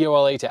cause the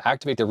ULA to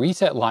activate the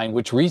reset line,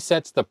 which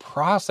resets the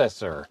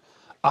processor.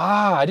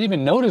 Ah, I didn't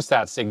even notice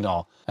that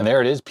signal. And there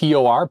it is,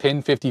 POR,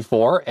 pin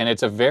 54, and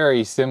it's a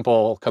very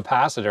simple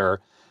capacitor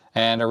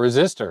and a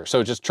resistor. So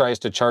it just tries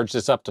to charge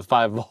this up to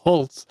 5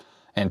 volts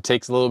and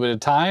takes a little bit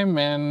of time,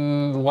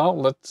 and well,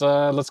 let's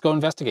go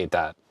investigate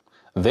that.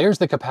 There's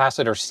the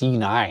capacitor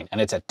C9,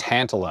 and it's a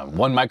tantalum,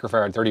 1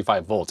 microfarad,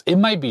 35 volts. It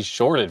might be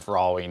shorted for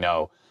all we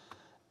know,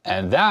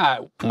 and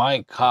that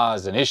might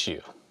cause an issue.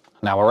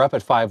 Now we're up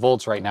at 5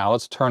 volts right now.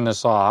 Let's turn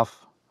this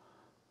off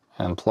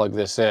and plug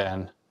this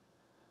in.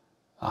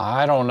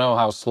 I don't know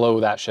how slow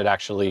that should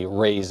actually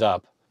raise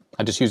up.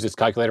 I just used this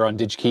calculator on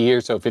DigiKey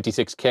here, so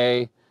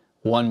 56K,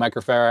 1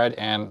 microfarad,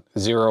 and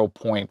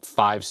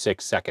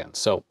 0.56 seconds.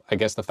 So I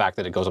guess the fact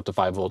that it goes up to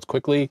 5 volts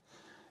quickly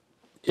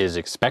is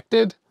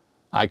expected.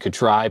 I could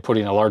try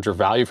putting a larger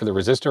value for the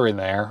resistor in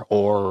there,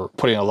 or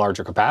putting a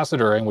larger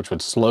capacitor in, which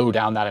would slow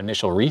down that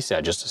initial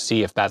reset just to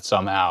see if that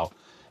somehow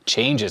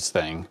changes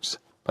things.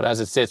 But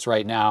as it sits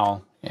right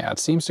now, yeah, it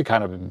seems to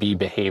kind of be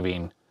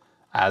behaving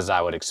as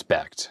I would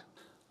expect.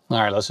 All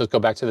right, let's just go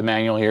back to the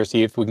manual here,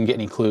 see if we can get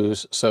any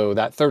clues. So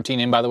that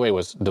 13N, by the way,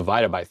 was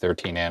divided by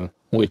 13N,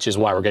 which is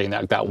why we're getting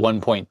that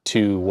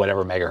 1.2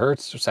 whatever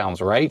megahertz.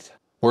 Sounds right.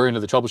 We're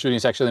into the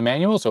troubleshooting section of the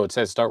manual, so it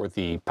says start with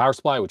the power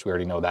supply, which we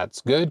already know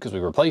that's good because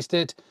we replaced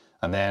it.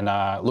 And then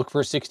look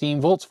for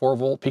 16 volts, 4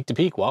 volt peak to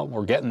peak. Well,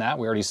 we're getting that.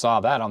 We already saw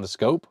that on the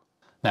scope.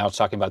 Now it's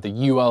talking about the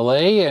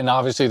ULA, and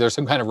obviously there's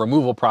some kind of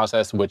removal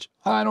process, which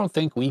I don't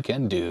think we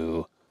can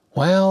do.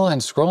 Well,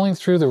 and scrolling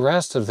through the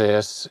rest of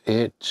this,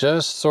 it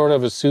just sort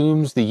of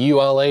assumes the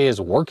ULA is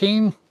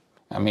working.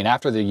 I mean,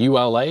 after the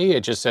ULA,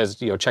 it just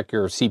says, you know, check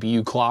your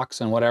CPU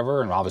clocks and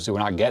whatever, and obviously we're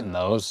not getting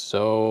those,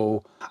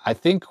 so I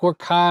think we're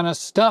kind of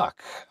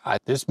stuck.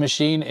 This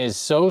machine is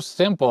so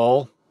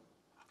simple,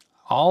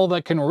 all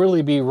that can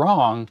really be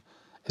wrong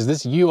is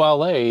this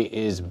ULA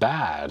is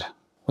bad.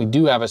 We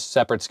do have a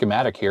separate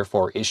schematic here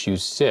for issue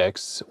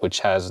 6, which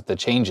has the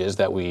changes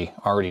that we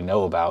already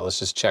know about. Let's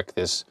just check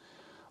this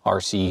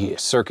RC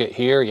circuit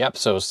here. Yep,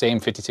 so same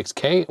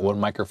 56K,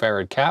 1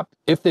 microfarad cap.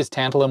 If this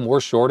tantalum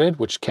were shorted,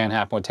 which can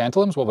happen with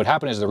tantalums, what would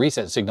happen is the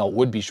reset signal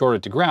would be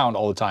shorted to ground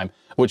all the time,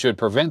 which would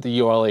prevent the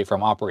ULA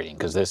from operating,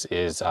 because this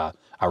is a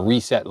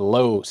reset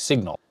low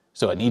signal.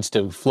 So it needs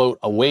to float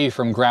away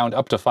from ground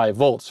up to 5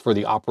 volts for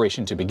the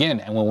operation to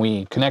begin. And when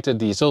we connected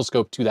the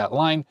oscilloscope to that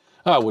line,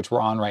 which we're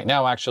on right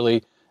now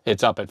actually,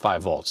 it's up at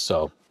 5 volts.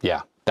 So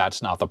yeah,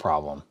 that's not the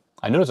problem.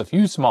 I noticed a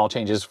few small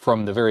changes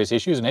from the various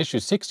issues. In issue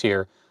 6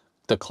 here,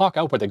 the clock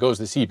output that goes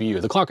to the CPU,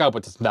 the clock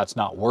output that's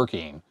not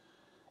working,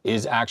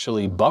 is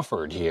actually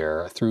buffered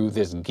here through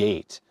this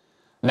gate.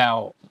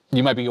 Now,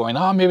 you might be going,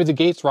 oh, maybe the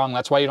gate's wrong,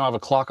 that's why you don't have a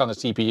clock on the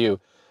CPU.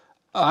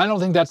 I don't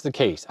think that's the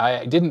case.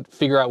 I didn't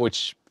figure out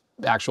which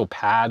actual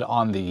pad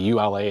on the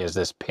ULA is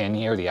this pin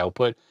here, the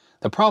output.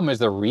 The problem is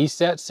the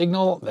reset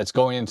signal that's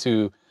going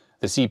into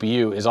the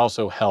CPU is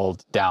also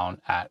held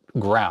down at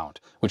ground,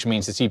 which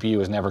means the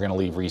CPU is never going to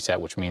leave reset,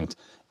 which means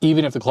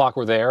even if the clock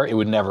were there, it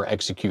would never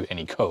execute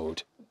any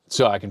code.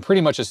 So I can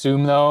pretty much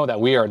assume, though,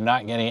 that we are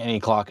not getting any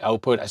clock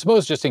output. I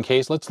suppose just in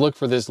case, let's look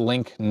for this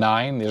link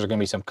 9. There's going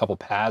to be some couple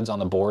pads on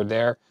the board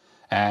there,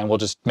 and we'll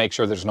just make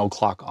sure there's no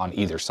clock on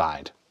either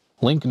side.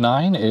 Link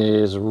 9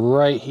 is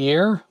right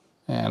here,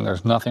 and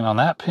there's nothing on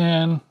that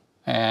pin,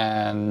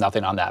 and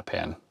nothing on that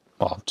pin.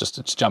 Well, just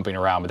it's jumping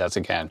around, but that's,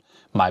 again,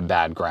 my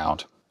bad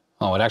ground.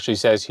 Oh, it actually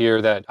says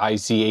here that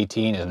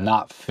IC18 is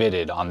not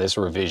fitted on this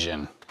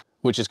revision,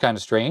 which is kind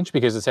of strange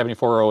because the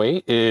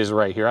 7408 is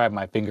right here. I have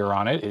my finger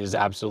on it. It is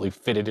absolutely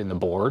fitted in the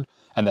board,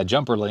 and that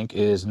jumper link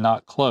is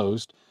not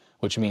closed,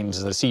 which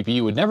means the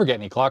CPU would never get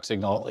any clock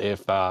signal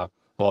if,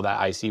 well,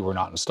 that IC were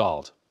not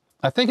installed.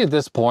 I think at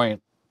this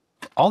point,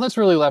 all that's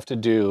really left to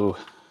do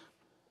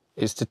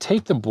is to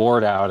take the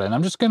board out, and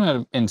I'm just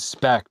gonna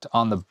inspect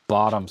on the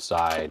bottom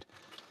side,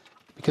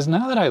 because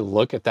now that I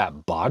look at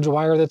that bodge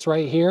wire that's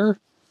right here,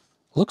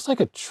 looks like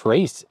a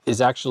trace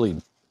is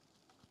actually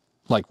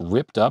like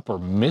ripped up or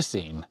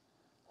missing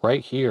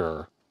right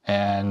here.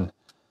 And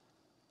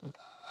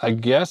I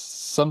guess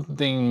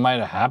something might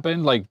have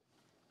happened. Like,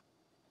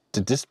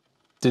 did this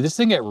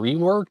thing get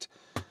reworked?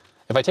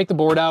 If I take the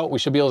board out, we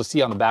should be able to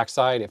see on the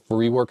backside if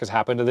rework has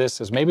happened to this,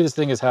 is maybe this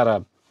thing has had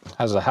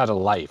a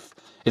life.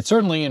 It's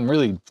certainly in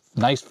really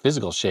nice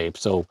physical shape,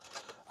 so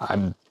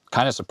I'm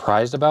kind of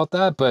surprised about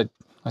that, but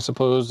I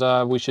suppose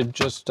we should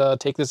just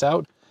take this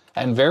out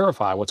and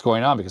verify what's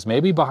going on, because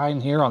maybe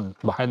behind here,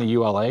 behind the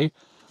ULA,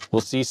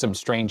 we'll see some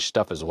strange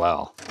stuff as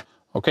well.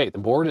 Okay, the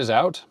board is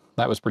out.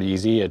 That was pretty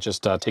easy. It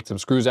just takes some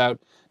screws out,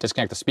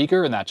 disconnect the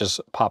speaker, and that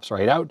just pops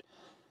right out.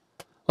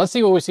 Let's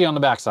see what we see on the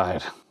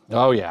backside.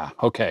 Oh yeah,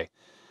 okay.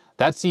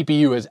 That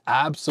CPU has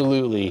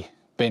absolutely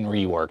been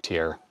reworked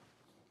here.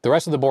 The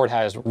rest of the board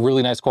has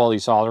really nice quality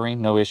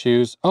soldering, no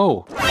issues.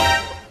 Oh,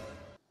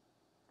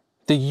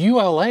 the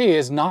ULA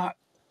is not,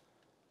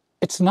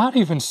 it's not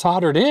even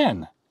soldered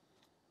in.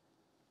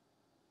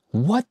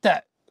 What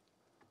the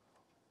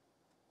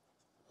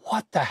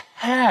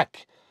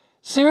heck?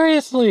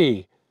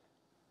 Seriously,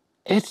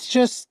 it's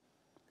just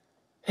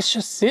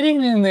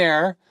sitting in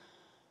there.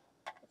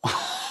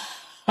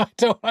 I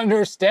don't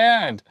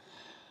understand.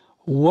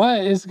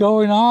 What is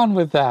going on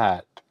with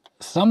that?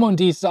 Someone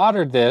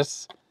desoldered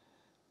this,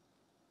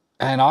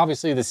 and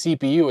obviously the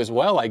CPU as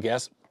well, I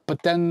guess,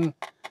 but then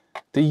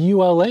the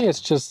ULA is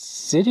just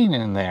sitting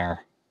in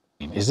there.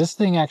 Is this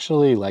thing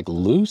actually like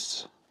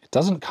loose? It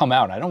doesn't come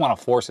out. I don't want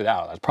to force it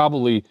out. That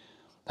probably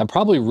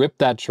ripped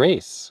that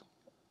trace.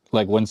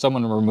 Like when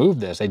someone removed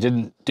this, they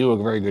didn't do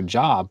a very good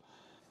job.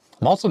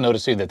 I'm also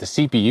noticing that the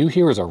CPU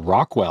here is a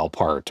Rockwell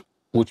part,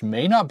 which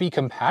may not be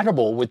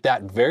compatible with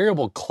that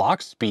variable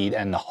clock speed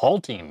and the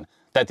halting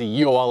that the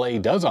ULA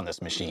does on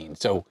this machine.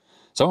 So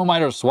someone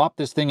might have swapped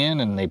this thing in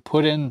and they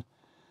put in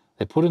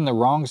the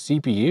wrong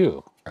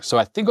CPU. So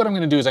I think what I'm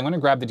gonna do is I'm gonna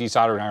grab the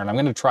desoldering iron. I'm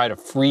gonna try to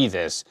free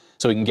this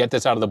so we can get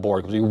this out of the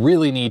board, because we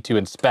really need to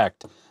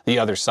inspect the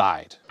other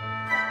side.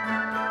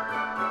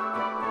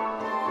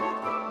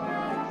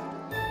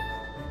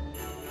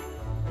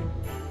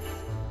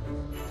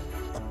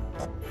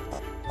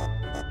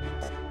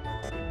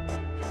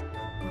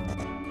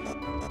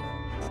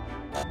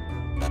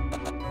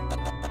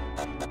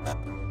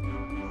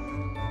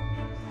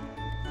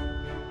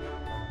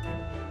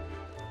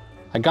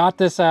 I got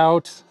this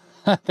out.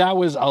 That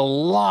was a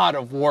lot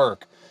of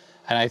work.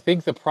 And I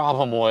think the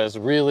problem was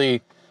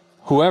really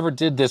whoever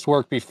did this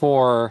work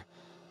before,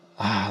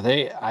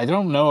 I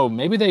don't know,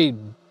 maybe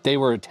they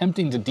were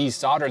attempting to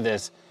desolder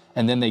this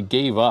and then they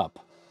gave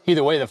up.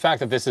 Either way, the fact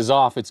that this is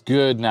off, it's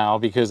good now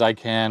because I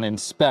can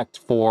inspect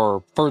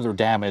for further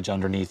damage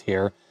underneath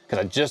here, because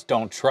I just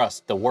don't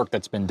trust the work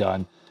that's been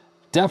done.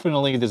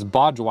 Definitely this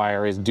bodge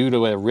wire is due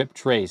to a ripped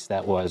trace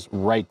that was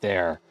right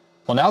there.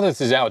 Well, now that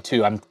this is out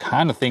too, I'm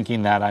kind of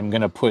thinking that I'm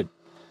gonna put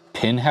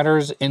pin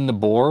headers in the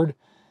board,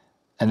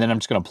 and then I'm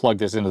just gonna plug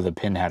this into the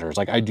pin headers.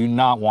 Like, I do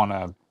not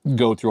wanna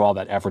go through all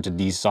that effort to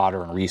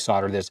desolder and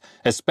resolder this,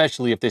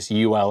 especially if this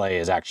ULA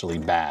is actually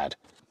bad.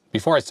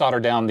 Before I solder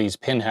down these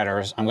pin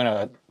headers, I'm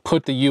gonna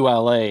put the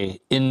ULA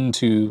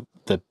into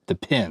the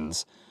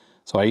pins.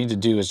 So what I need to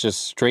do is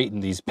just straighten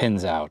these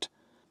pins out,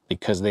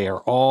 because they are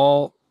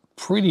all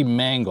pretty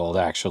mangled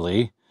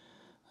actually,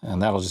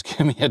 and that'll just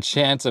give me a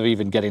chance of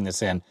even getting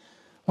this in.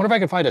 I wonder if I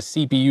could find a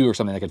CPU or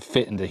something that could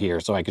fit into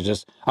here, so I could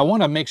just, I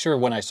want to make sure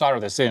when I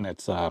solder this in,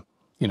 it's,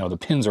 you know, the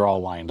pins are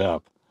all lined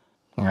up.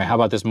 All right, how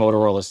about this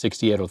Motorola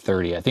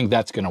 68030? I think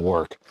that's going to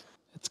work.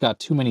 It's got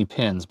too many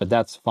pins, but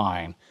that's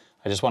fine.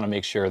 I just want to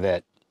make sure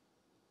that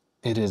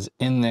it is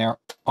in there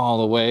all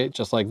the way,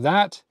 just like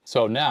that.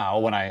 So now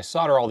when I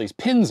solder all these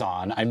pins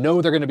on, I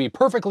know they're going to be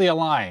perfectly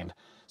aligned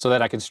so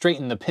that I can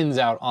straighten the pins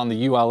out on the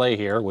ULA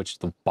here, which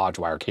the bodge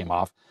wire came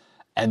off.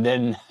 And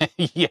then,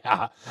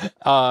 yeah,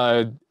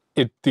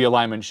 the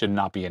alignment should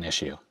not be an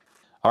issue.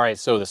 All right,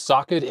 so the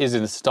socket is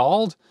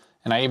installed,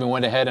 and I even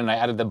went ahead and I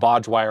added the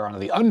bodge wire onto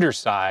the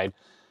underside,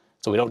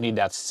 so we don't need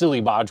that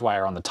silly bodge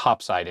wire on the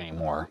top side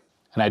anymore.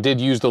 And I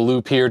did use the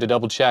loop here to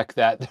double check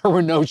that there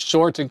were no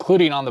shorts,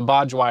 including on the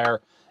bodge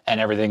wire, and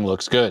everything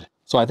looks good.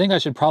 So I think I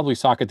should probably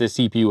socket this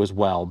CPU as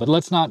well, but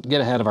let's not get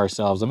ahead of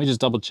ourselves. Let me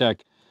just double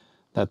check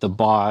that the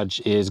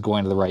bodge is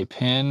going to the right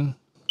pin,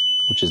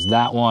 which is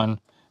that one,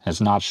 and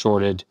it's not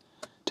shorted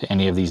to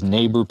any of these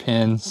neighbor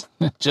pins.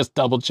 Just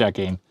double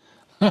checking.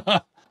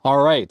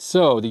 All right,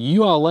 so the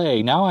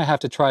ULA, now I have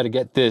to try to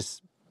get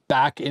this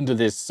back into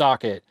this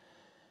socket.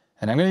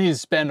 And I'm gonna need to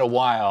spend a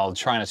while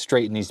trying to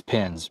straighten these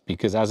pins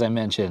because, as I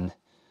mentioned,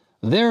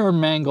 they're a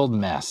mangled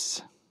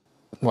mess.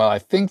 Well, I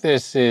think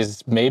this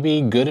is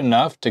maybe good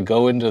enough to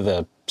go into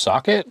the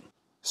socket.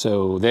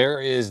 So there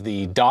is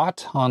the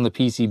dot on the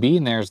PCB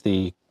and there's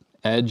the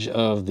edge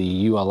of the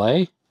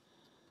ULA.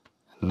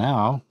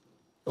 Now,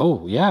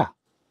 oh yeah,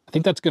 I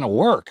think that's gonna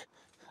work.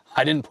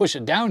 I didn't push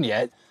it down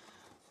yet,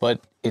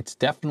 but it's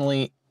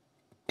definitely,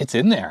 it's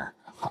in there.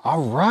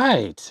 All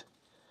right.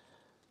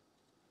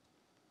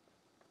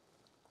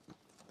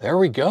 There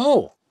we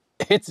go.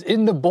 It's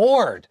in the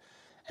board.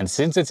 And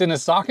since it's in a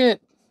socket,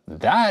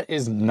 that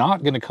is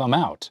not gonna come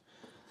out.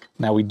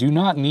 Now we do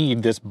not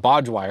need this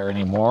bodge wire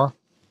anymore.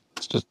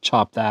 Let's just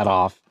chop that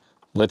off.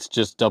 Let's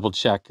just double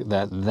check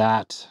that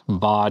that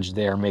bodge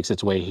there makes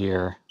its way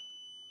here.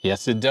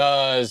 Yes, it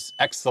does.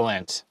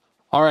 Excellent.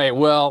 All right,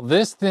 well,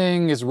 this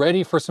thing is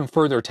ready for some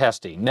further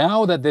testing.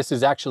 Now that this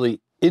is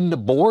actually in the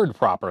board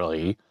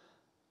properly,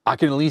 I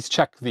can at least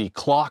check the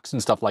clocks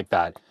and stuff like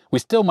that. We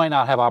still might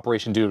not have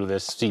operation due to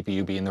this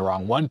CPU being the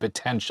wrong one,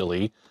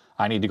 potentially.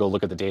 I need to go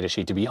look at the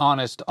datasheet to be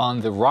honest on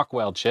the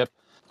Rockwell chip.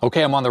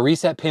 Okay, I'm on the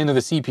reset pin of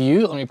the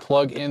CPU. Let me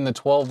plug in the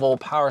 12-volt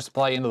power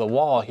supply into the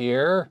wall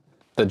here.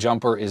 The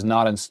jumper is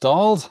not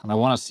installed, and I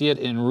want to see it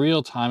in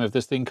real time if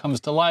this thing comes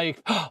to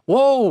life.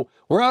 Whoa,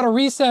 we're out of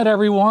reset,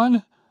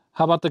 everyone.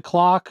 How about the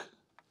clock?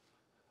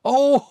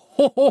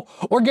 Oh,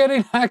 we're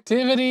getting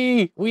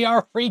activity. We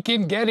are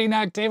freaking getting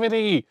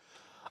activity.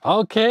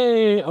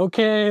 Okay,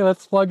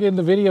 let's plug in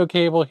the video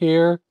cable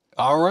here.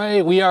 All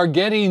right, we are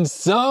getting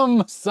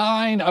some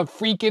sign of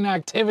freaking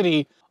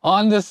activity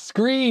on the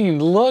screen.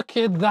 Look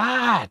at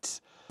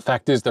that. The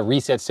fact is the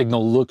reset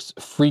signal looks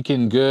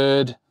freaking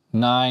good.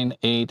 9,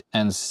 8,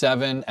 and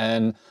 7,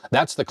 and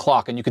that's the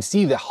clock. And you can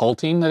see the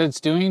halting that it's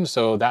doing,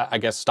 so that I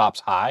guess stops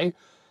high.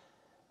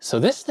 So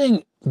this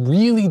thing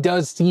really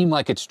does seem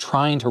like it's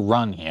trying to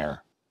run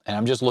here. And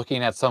I'm just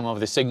looking at some of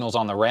the signals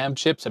on the RAM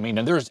chips. I mean,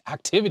 and there's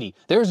activity.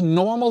 There's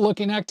normal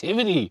looking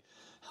activity.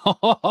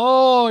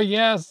 Oh,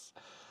 yes.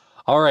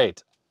 All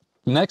right,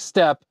 next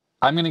step,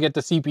 I'm gonna get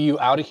the CPU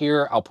out of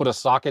here. I'll put a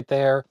socket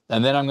there,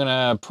 and then I'm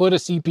gonna put a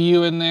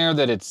CPU in there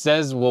that it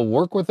says will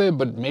work with it,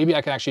 but maybe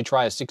I can actually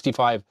try a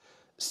 65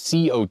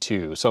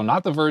 CO2. So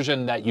not the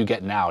version that you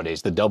get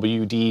nowadays, the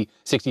WD65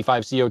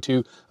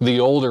 CO2, the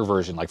older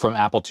version, like from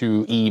Apple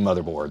IIe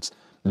motherboards.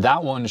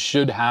 That one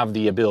should have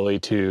the ability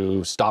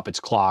to stop its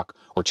clock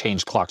or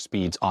change clock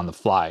speeds on the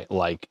fly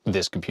like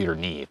this computer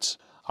needs.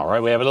 All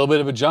right, we have a little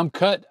bit of a jump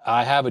cut.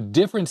 I have a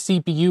different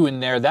CPU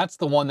in there. That's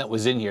the one that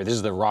was in here. This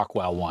is the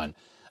Rockwell one.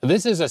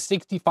 This is a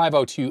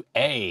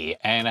 6502A,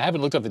 and I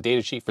haven't looked up the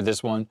data sheet for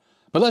this one,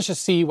 but let's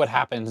just see what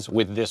happens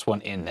with this one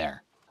in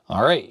there.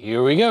 All right,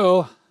 here we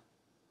go.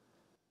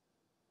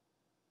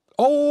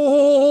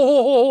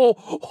 Oh,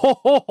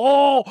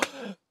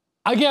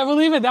 I can't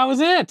believe it. That was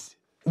it.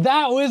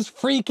 That was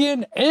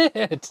freaking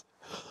it.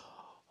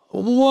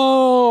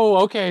 Whoa.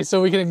 Okay,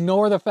 so we can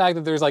ignore the fact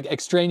that there's like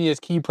extraneous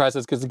key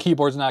presses because the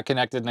keyboard's not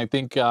connected, and I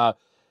think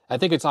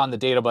it's on the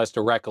data bus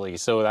directly,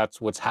 so that's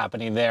what's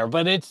happening there.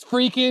 But it's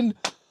freaking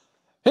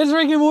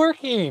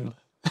working.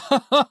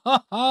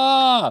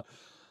 I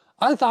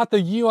thought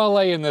the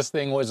ULA in this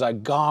thing was a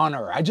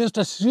goner. I just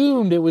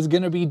assumed it was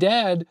gonna be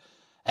dead,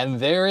 and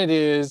there it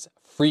is,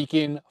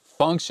 freaking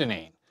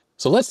functioning.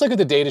 So let's look at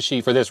the data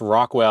sheet for this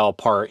Rockwell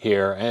part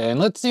here, and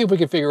let's see if we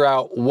can figure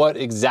out what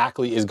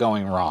exactly is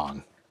going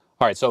wrong.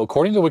 All right, so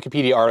according to the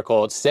Wikipedia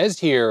article, it says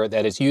here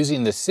that it's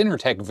using the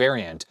Synertec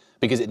variant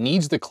because it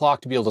needs the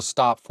clock to be able to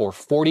stop for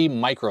 40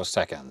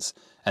 microseconds,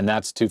 and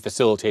that's to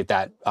facilitate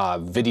that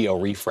video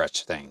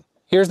refresh thing.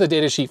 Here's the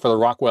data sheet for the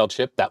Rockwell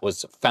chip that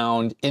was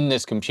found in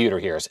this computer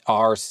here. It's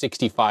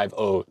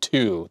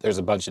R6502. There's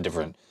a bunch of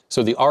different.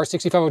 So the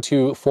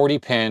R6502 40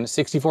 pin,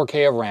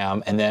 64K of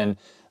RAM, and then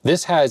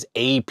this has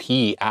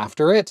AP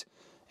after it,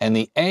 and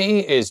the A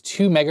is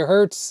 2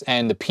 megahertz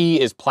and the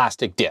P is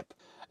plastic dip.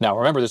 Now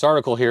remember, this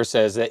article here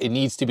says that it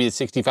needs to be the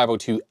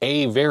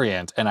 6502A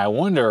variant, and I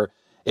wonder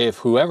if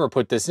whoever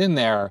put this in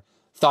there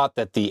thought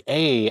that the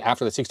A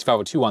after the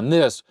 6502 on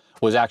this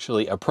was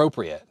actually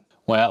appropriate.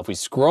 Well, if we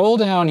scroll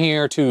down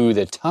here to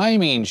the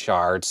timing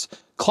charts,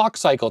 clock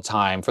cycle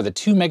time for the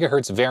 2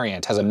 megahertz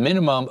variant has a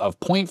minimum of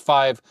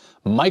 0.5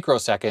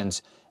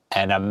 microseconds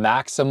and a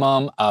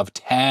maximum of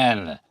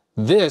 10.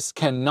 This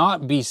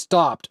cannot be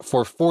stopped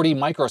for 40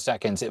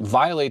 microseconds. It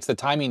violates the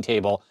timing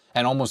table,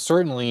 and almost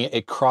certainly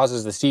it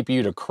causes the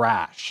CPU to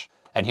crash.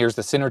 And here's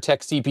the Synertec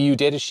CPU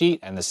datasheet,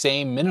 and the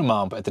same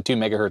minimum at the 2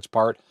 megahertz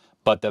part,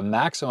 but the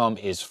maximum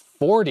is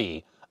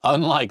 40,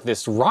 unlike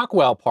this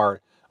Rockwell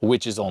part,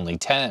 which is only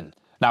 10.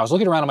 Now I was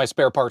looking around on my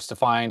spare parts to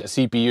find a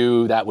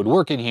CPU that would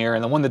work in here,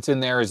 and the one that's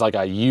in there is like a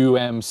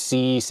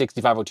UMC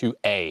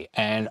 6502A,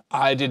 and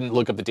I didn't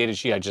look up the data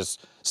sheet, I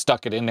just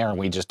stuck it in there and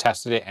we just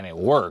tested it and it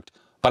worked.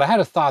 But I had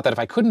a thought that if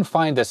I couldn't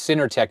find the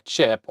Synertech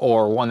chip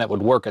or one that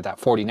would work at that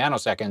 40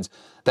 nanoseconds,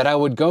 that I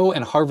would go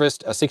and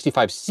harvest a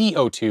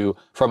 65C02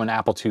 from an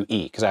Apple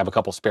IIe, because I have a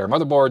couple spare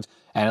motherboards,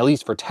 and at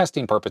least for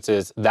testing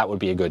purposes, that would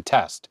be a good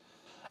test.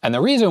 And the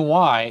reason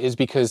why is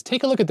because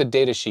take a look at the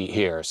data sheet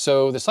here.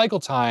 So the cycle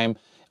time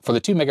for the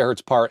 2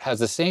 megahertz part has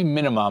the same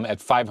minimum at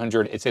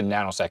 500, it's in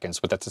nanoseconds,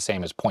 but that's the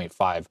same as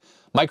 0.5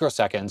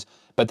 microseconds.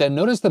 But then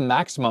notice the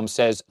maximum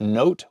says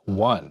Note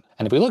 1.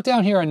 And if we look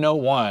down here on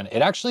Note 1,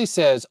 it actually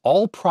says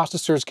all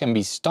processors can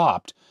be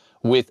stopped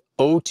with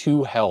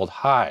O2 held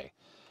high.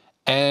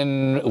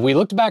 And we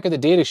looked back at the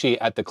data sheet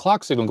at the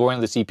clock signal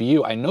going to the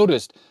CPU, I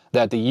noticed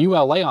that the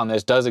ULA on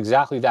this does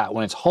exactly that.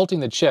 When it's halting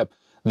the chip,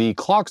 the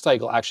clock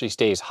cycle actually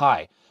stays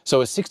high.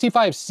 So a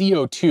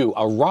 65C02,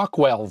 a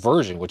Rockwell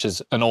version, which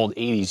is an old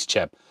 80s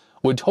chip,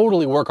 would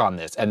totally work on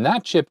this. And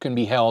that chip can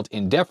be held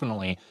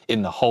indefinitely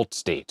in the halt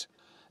state.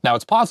 Now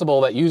it's possible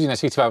that using a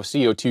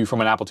 65C02 from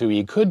an Apple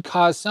IIe could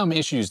cause some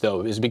issues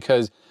though, is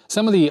because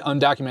some of the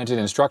undocumented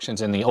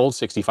instructions in the old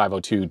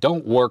 6502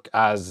 don't work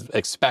as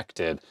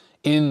expected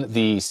in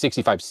the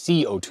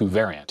 65C02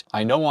 variant.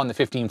 I know on the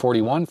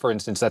 1541, for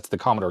instance, that's the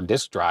Commodore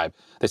disk drive,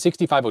 the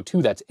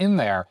 6502 that's in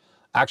there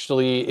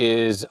actually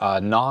is a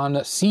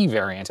non-C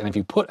variant, and if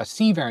you put a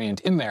C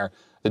variant in there,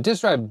 the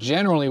disk drive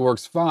generally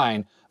works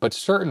fine, but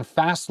certain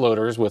fast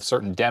loaders with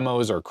certain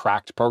demos or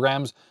cracked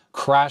programs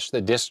crash the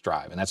disk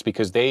drive, and that's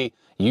because they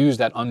use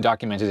that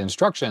undocumented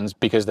instructions.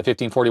 Because the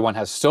 1541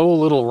 has so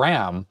little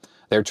RAM,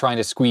 they're trying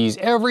to squeeze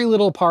every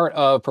little part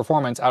of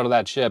performance out of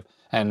that chip,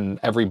 and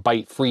every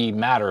byte free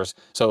matters.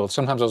 So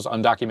sometimes those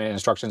undocumented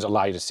instructions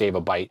allow you to save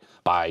a byte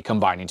by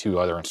combining two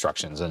other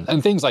instructions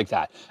and things like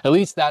that. At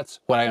least that's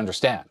what I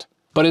understand.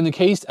 But in the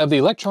case of the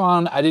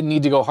Electron, I didn't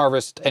need to go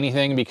harvest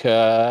anything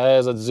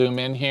because, let's zoom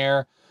in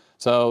here.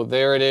 So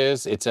there it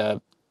is. It's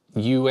a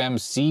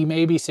UMC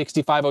maybe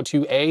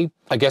 6502A.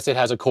 I guess it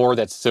has a core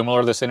that's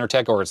similar to the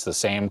Synertech, or it's the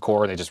same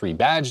core, they just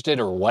rebadged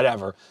it or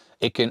whatever.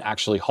 It can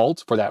actually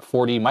halt for that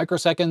 40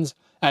 microseconds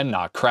and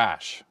not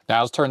crash. Now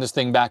let's turn this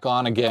thing back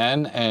on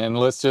again and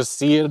let's just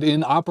see it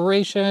in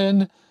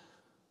operation.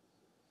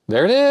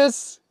 There it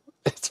is.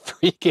 It's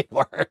freaking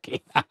working.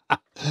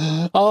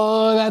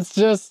 Oh, that's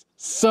just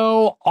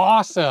so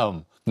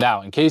awesome.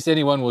 Now, in case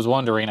anyone was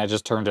wondering, I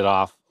just turned it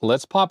off.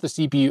 Let's pop the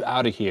CPU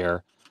out of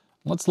here.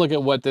 Let's look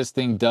at what this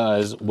thing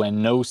does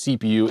when no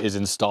CPU is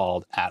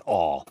installed at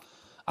all.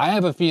 I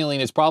have a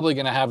feeling it's probably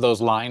gonna have those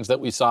lines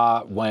that we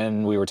saw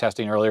when we were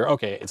testing earlier.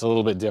 Okay, it's a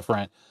little bit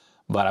different,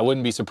 but I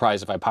wouldn't be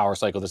surprised if I power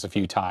cycle this a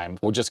few times.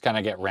 We'll just kind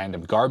of get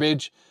random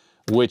garbage,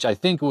 which I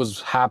think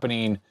was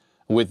happening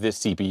with this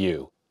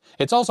CPU.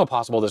 It's also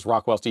possible this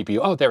Rockwell CPU,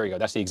 oh, there we go,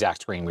 that's the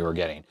exact screen we were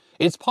getting.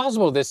 It's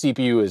possible this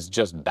CPU is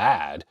just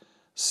bad,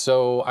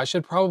 so I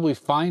should probably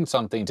find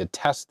something to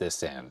test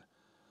this in.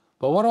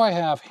 But what do I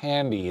have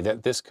handy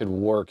that this could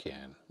work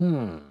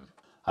in?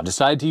 I've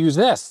decided to use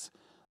this.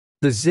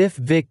 The ZIF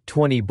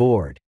VIC-20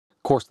 board.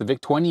 Of course, the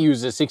VIC-20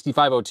 uses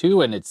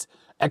 6502, and it's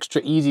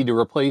extra easy to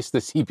replace the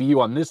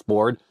CPU on this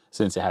board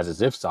since it has a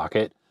ZIF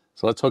socket.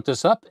 So let's hook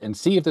this up and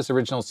see if this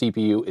original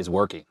CPU is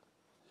working.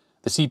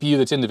 The CPU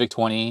that's in the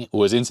VIC-20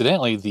 was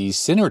incidentally the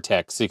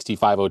Synertech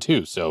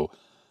 6502, so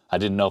I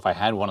didn't know if I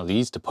had one of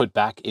these to put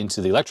back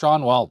into the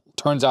Electron. Well,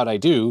 turns out I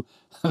do.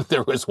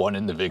 There was one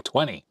in the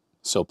VIC-20.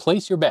 So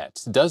place your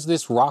bets. Does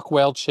this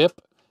Rockwell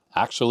chip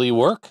actually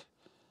work?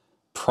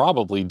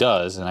 Probably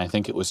does, and I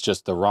think it was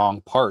just the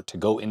wrong part to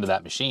go into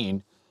that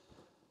machine.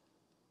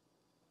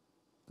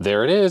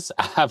 There it is,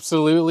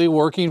 absolutely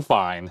working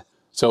fine.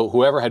 So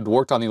whoever had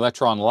worked on the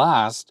Electron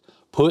last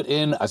put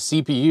in a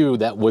CPU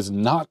that was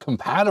not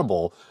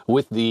compatible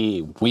with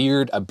the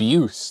weird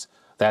abuse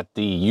that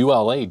the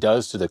ULA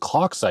does to the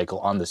clock cycle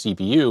on the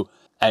CPU.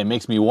 And it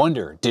makes me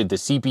wonder, did the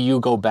CPU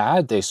go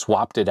bad? They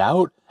swapped it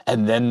out,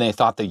 and then they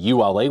thought the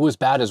ULA was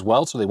bad as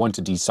well, so they went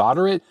to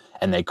desolder it,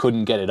 and they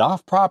couldn't get it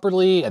off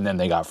properly, and then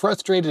they got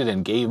frustrated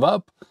and gave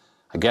up?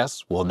 I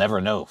guess we'll never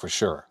know for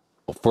sure.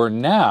 Well, for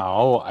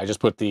now, I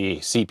just put the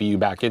CPU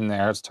back in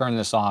there. Let's turn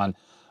this on.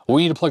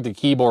 We need to plug the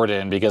keyboard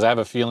in because I have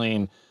a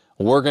feeling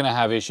we're gonna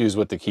have issues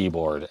with the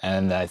keyboard.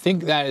 And I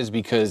think that is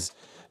because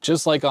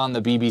just like on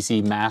the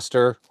BBC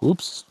Master,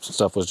 oops,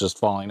 stuff was just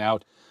falling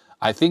out.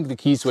 I think the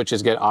key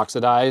switches get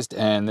oxidized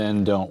and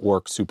then don't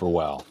work super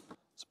well.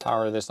 Let's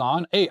power this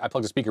on. Hey, I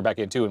plugged the speaker back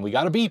in too and we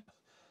got a beep.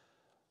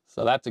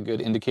 So that's a good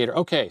indicator.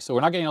 Okay, so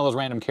we're not getting all those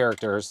random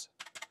characters.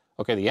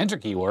 Okay, the enter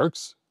key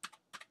works.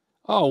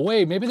 Oh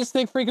wait, maybe this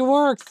thing freaking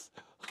works.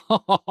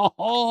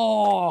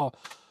 Oh,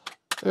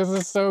 this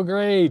is so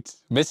great.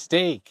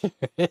 Mistake.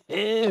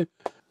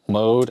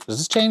 Mode, does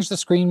this change the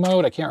screen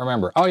mode? I can't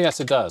remember. Oh yes,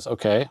 it does,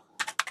 okay.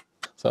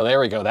 So there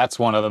we go, that's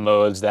one of the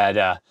modes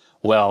that,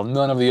 well,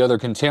 none of the other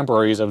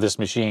contemporaries of this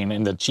machine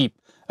in the cheap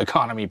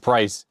economy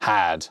price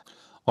had.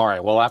 All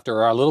right, well,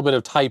 after a little bit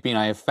of typing,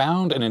 I have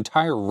found an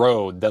entire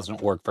row that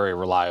doesn't work very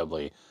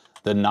reliably.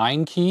 The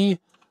 9 key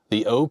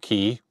the O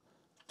key,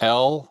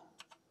 L,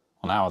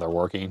 well now they're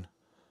working,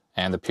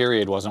 and the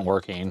period wasn't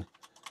working,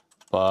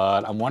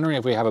 but I'm wondering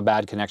if we have a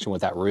bad connection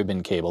with that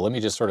ribbon cable. Let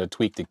me just sort of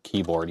tweak the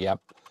keyboard. Yep,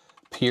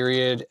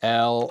 period,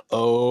 L,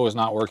 O is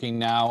not working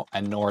now,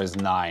 and nor is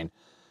 9.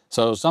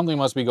 So something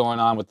must be going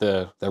on with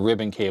the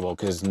ribbon cable,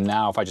 because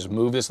now if I just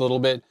move this a little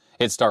bit,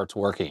 it starts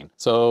working.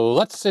 So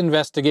let's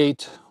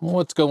investigate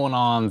what's going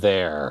on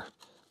there.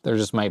 There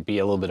just might be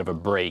a little bit of a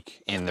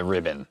break in the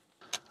ribbon.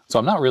 So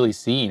I'm not really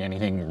seeing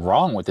anything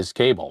wrong with this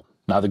cable.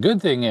 Now the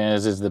good thing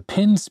is the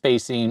pin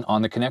spacing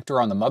on the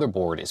connector on the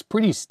motherboard is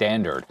pretty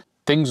standard.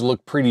 Things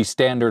look pretty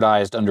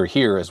standardized under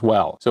here as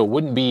well. So it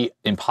wouldn't be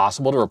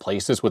impossible to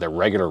replace this with a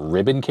regular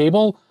ribbon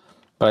cable.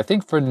 But I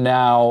think for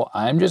now,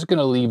 I'm just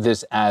gonna leave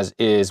this as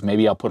is.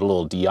 Maybe I'll put a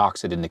little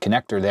deoxit in the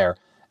connector there,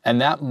 and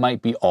that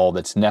might be all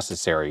that's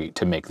necessary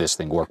to make this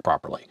thing work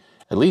properly.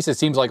 At least it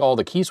seems like all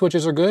the key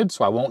switches are good,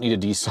 so I won't need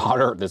to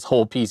desolder this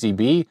whole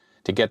PCB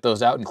to get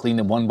those out and clean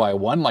them one by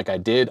one like I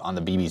did on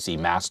the BBC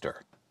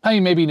Master. Now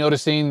you may be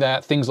noticing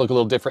that things look a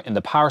little different in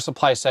the power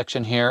supply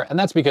section here, and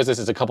that's because this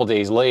is a couple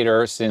days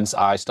later since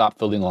I stopped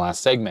filming the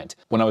last segment.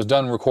 When I was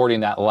done recording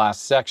that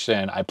last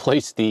section, I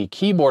placed the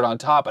keyboard on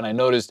top and I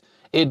noticed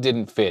it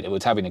didn't fit. It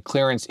was having a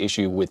clearance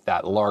issue with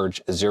that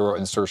large 0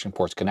 insertion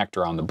ports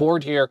connector on the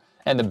board here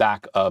and the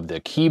back of the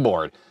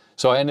keyboard.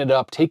 So I ended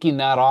up taking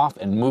that off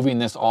and moving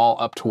this all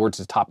up towards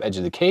the top edge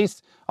of the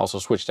case. Also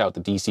switched out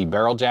the DC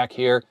barrel jack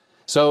here.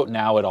 So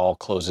now it all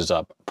closes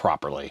up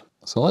properly.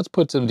 So let's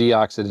put some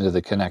deoxit into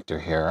the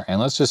connector here, and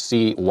let's just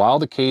see, while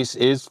the case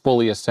is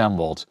fully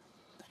assembled,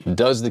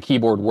 does the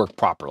keyboard work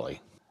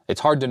properly?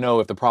 It's hard to know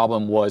if the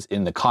problem was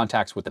in the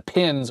contacts with the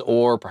pins,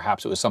 or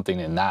perhaps it was something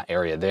in that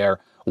area there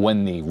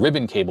when the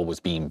ribbon cable was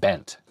being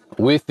bent.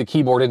 With the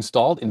keyboard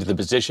installed into the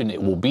position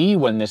it will be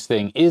when this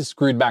thing is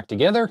screwed back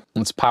together,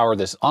 let's power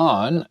this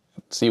on,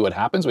 see what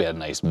happens. We had a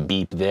nice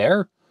beep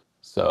there.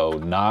 So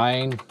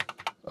 9,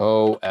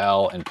 O,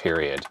 L, and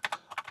period.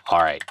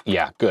 All right,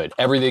 yeah, good.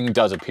 Everything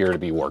does appear to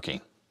be working.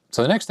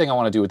 So the next thing I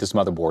want to do with this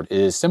motherboard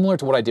is similar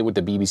to what I did with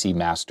the BBC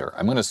Master.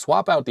 I'm going to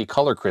swap out the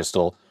color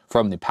crystal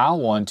from the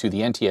PAL one to the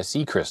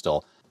NTSC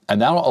crystal,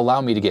 and that'll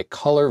allow me to get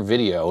color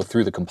video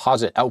through the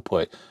composite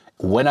output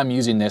when I'm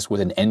using this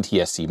with an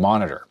NTSC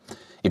monitor.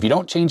 If you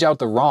don't change out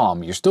the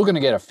ROM, you're still going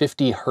to get a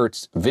 50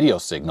 Hertz video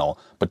signal,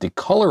 but the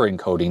color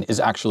encoding is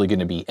actually going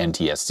to be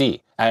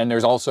NTSC. And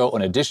there's also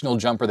an additional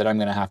jumper that I'm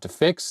going to have to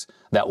fix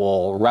that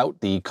will route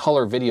the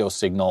color video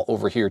signal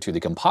over here to the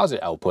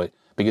composite output,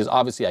 because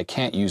obviously I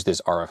can't use this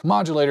RF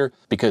modulator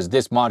because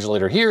this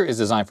modulator here is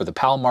designed for the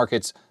PAL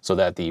markets so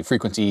that the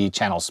frequency,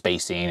 channel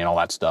spacing, and all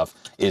that stuff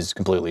is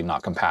completely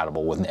not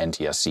compatible with an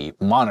NTSC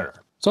monitor.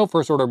 So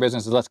first order of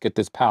business is let's get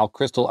this PAL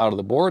crystal out of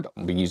the board.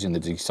 I'll be using the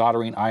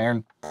desoldering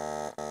iron.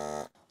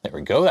 There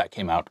we go, that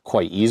came out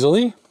quite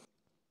easily.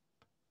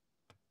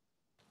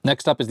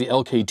 Next up is the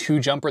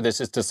LK2 jumper. This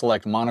is to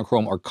select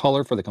monochrome or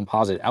color for the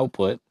composite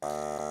output.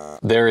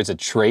 There is a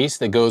trace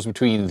that goes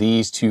between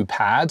these two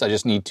pads. I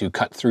just need to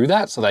cut through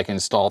that so that I can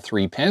install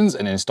 3 pins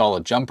and install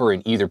a jumper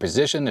in either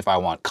position if I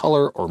want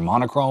color or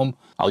monochrome.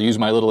 I'll use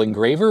my little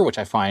engraver, which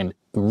I find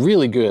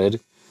really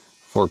good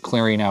for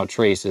clearing out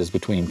traces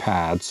between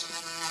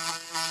pads.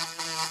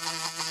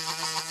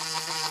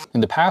 In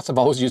the past, I've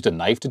always used a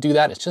knife to do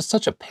that. It's just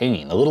such a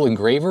pain. A little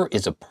engraver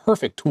is a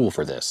perfect tool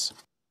for this.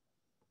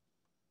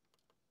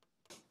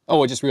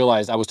 Oh, I just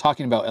realized I was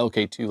talking about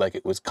LK2 like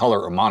it was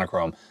color or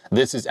monochrome.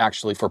 This is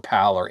actually for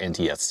PAL or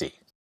NTSC.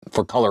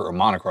 For color or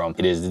monochrome,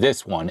 it is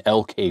this one,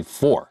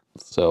 LK4.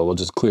 So we'll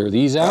just clear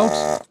these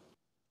out.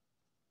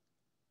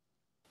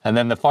 And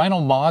then the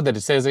final mod that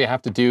it says I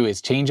have to do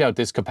is change out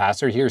this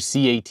capacitor here,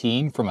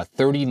 C18, from a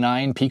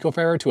 39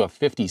 picofarad to a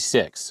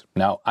 56.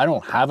 Now, I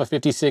don't have a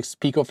 56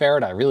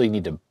 picofarad. I really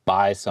need to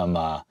buy some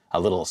a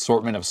little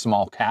assortment of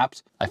small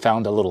caps. I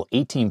found a little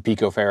 18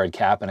 picofarad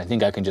cap, and I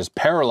think I can just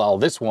parallel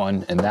this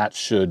one, and that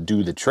should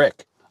do the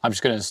trick. I'm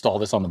just gonna install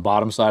this on the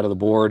bottom side of the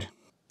board.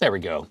 There we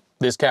go.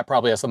 This cap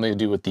probably has something to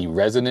do with the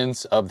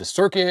resonance of the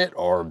circuit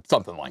or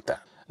something like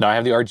that. Now I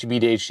have the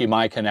RGB to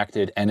HDMI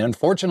connected, and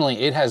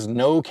unfortunately it has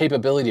no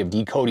capability of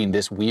decoding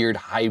this weird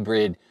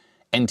hybrid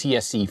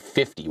NTSC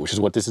 50, which is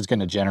what this is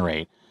going to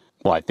generate.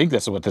 Well, I think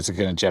this is what this is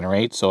going to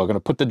generate, so I'm going to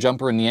put the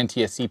jumper in the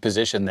NTSC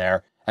position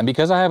there. And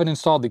because I haven't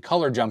installed the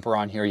color jumper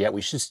on here yet,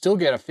 we should still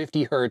get a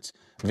 50 Hertz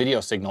video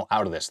signal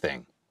out of this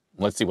thing.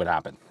 Let's see what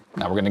happens.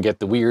 Now we're going to get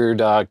the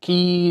weird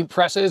key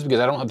presses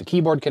because I don't have the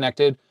keyboard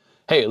connected.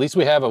 Hey, at least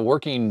we have a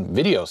working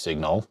video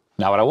signal.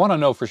 Now what I want to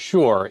know for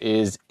sure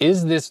is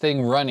this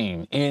thing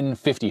running in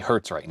 50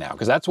 Hertz right now?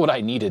 Because that's what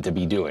I needed to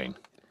be doing.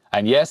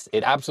 And yes,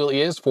 it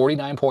absolutely is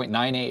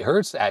 49.98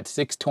 Hertz at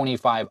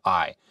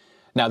 625i.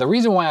 Now the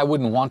reason why I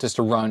wouldn't want this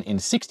to run in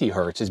 60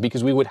 Hertz is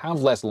because we would have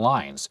less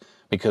lines,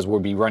 because we'll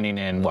be running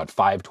in what,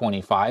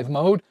 525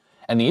 mode?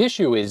 And the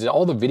issue is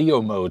all the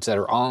video modes that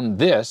are on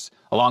this,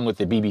 along with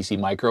the BBC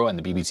Micro and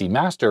the BBC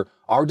Master,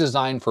 are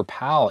designed for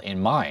PAL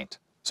in mind.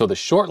 So the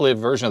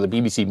short-lived version of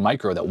the BBC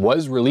Micro that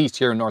was released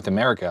here in North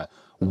America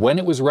when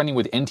it was running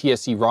with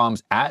NTSC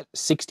ROMs at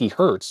 60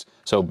 Hertz,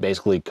 so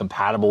basically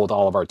compatible with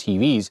all of our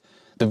TVs,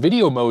 the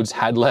video modes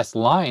had less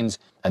lines,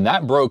 and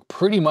that broke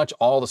pretty much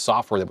all the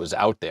software that was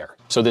out there.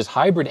 So this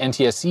hybrid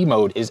NTSC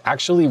mode is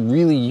actually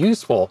really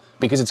useful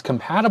because it's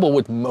compatible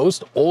with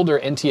most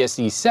older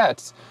NTSC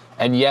sets,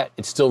 and yet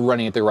it's still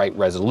running at the right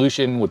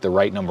resolution with the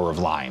right number of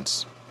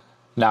lines.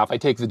 Now, if I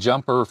take the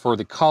jumper for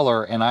the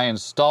color and I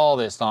install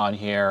this on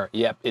here,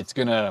 yep, it's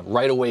gonna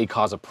right away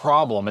cause a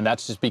problem, and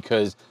that's just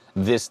because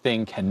this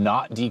thing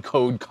cannot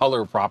decode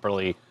color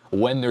properly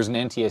when there's an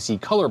NTSC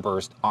color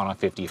burst on a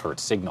 50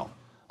 Hertz signal.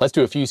 Let's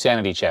do a few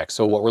sanity checks.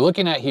 So what we're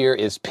looking at here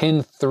is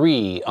pin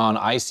 3 on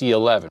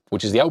IC11,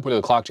 which is the output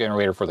of the clock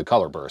generator for the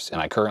color burst.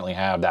 And I currently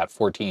have that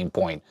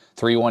 14.318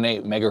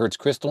 megahertz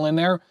crystal in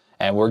there,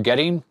 and we're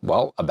getting,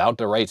 well, about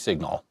the right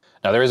signal.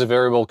 Now there is a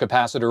variable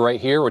capacitor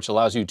right here, which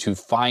allows you to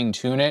fine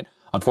tune it.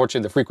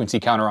 Unfortunately, the frequency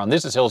counter on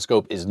this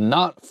oscilloscope is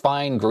not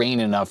fine grained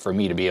enough for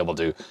me to be able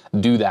to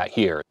do that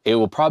here. It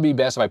will probably be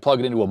best if I plug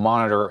it into a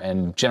monitor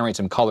and generate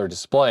some color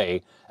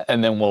display,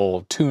 and then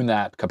we'll tune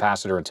that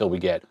capacitor until we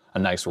get a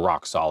nice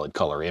rock solid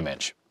color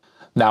image.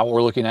 Now what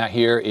we're looking at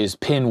here is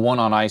pin 1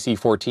 on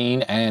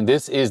IC14, and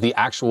this is the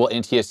actual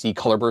NTSC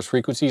color burst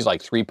frequencies,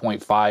 like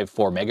 3.54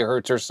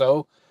 megahertz or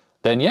so.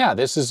 Then yeah,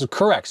 this is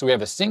correct. So we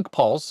have a sync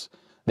pulse,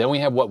 then we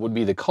have what would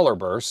be the color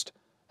burst,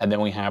 and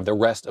then we have the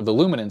rest of the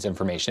luminance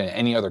information and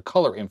any other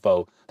color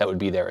info that would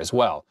be there as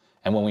well.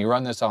 And when we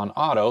run this on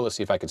auto, let's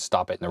see if I could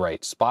stop it in the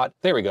right spot.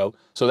 There we go.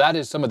 So that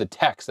is some of the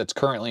text that's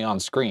currently on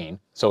screen.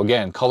 So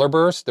again, color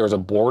burst, there's a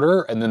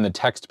border, and then the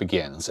text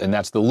begins, and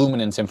that's the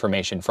luminance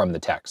information from the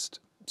text.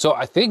 So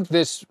I think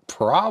this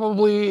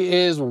probably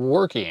is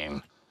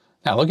working.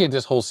 Now looking at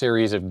this whole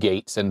series of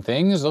gates and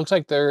things, it looks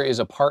like there is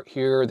a part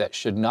here that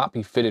should not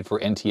be fitted for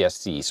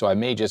NTSC. So I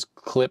may just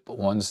clip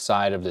one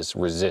side of this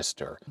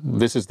resistor.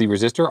 This is the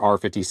resistor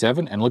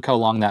R57, and look how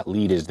long that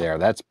lead is there.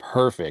 That's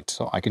perfect.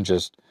 So I can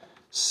just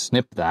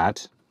snip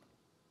that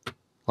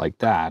like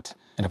that.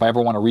 And if I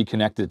ever want to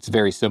reconnect it, it's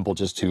very simple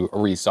just to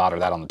resolder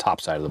that on the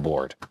top side of the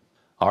board.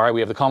 All right,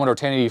 we have the Commodore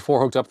 1084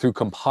 hooked up through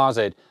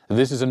composite.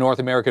 This is a North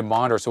American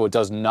monitor, so it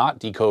does not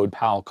decode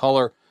PAL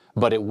color,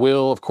 but it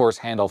will, of course,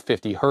 handle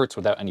 50 Hertz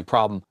without any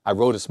problem. I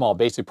wrote a small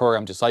basic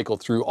program to cycle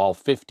through all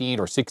 15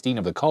 or 16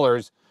 of the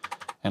colors,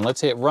 and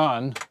let's hit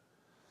run.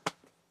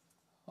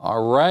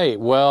 All right,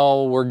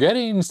 well, we're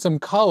getting some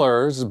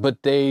colors,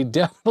 but they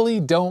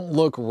definitely don't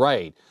look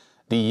right.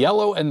 The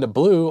yellow and the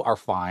blue are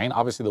fine.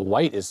 Obviously, the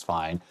white is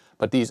fine,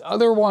 but these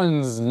other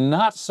ones,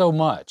 not so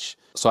much.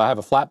 So I have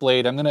a flat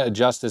blade. I'm gonna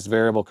adjust this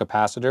variable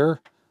capacitor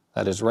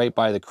that is right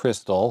by the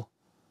crystal,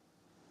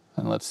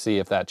 and let's see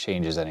if that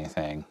changes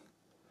anything.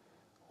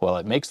 Well,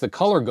 it makes the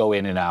color go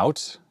in and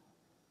out,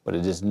 but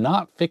it is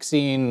not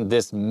fixing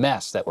this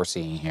mess that we're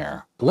seeing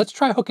here. Let's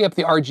try hooking up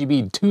the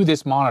RGB to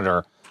this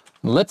monitor.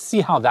 Let's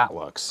see how that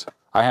looks.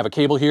 I have a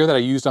cable here that I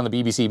used on the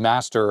BBC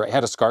Master. It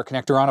had a SCART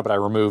connector on it, but I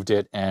removed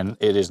it, and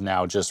it is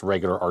now just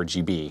regular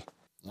RGB.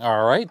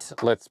 All right,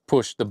 let's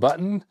push the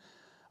button.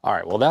 All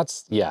right, well,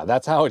 that's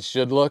how it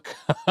should look.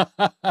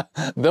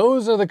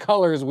 Those are the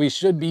colors we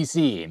should be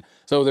seeing.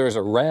 So there's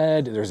a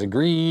red, there's a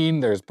green,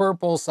 there's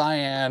purple,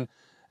 cyan,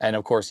 and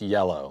of course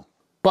yellow.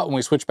 But when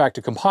we switch back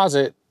to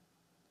composite,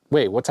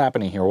 wait, what's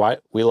happening here? Why?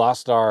 We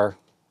lost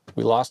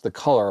the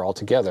color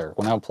altogether.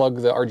 When I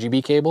unplug the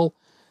RGB cable,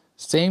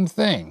 same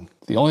thing.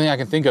 The only thing I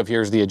can think of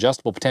here is the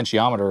adjustable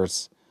potentiometer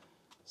is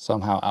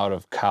somehow out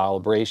of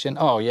calibration.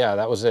 Oh yeah,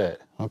 that was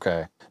it.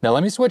 Okay. Now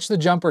let me switch the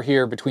jumper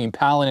here between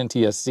PAL and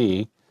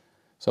NTSC.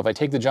 So if I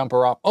take the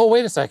jumper off, oh,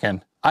 wait a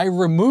second. I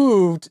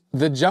removed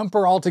the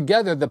jumper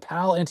altogether, the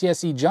PAL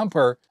NTSC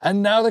jumper,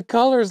 and now the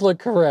colors look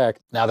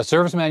correct. Now the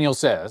service manual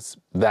says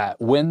that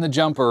when the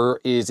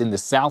jumper is in the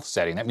south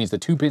setting, that means the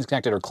 2 pins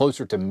connected are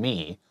closer to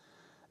me,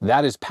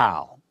 that is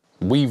PAL.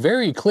 We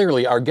very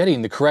clearly are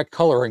getting the correct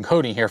color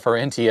encoding here for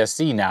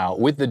NTSC now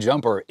with the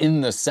jumper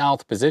in the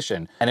south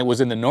position, and it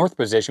was in the north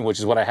position, which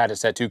is what I had it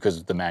set to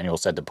because the manual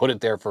said to put it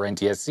there for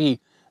NTSC,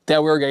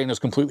 that we were getting those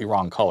completely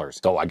wrong colors.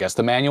 So I guess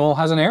the manual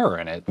has an error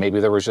in it. Maybe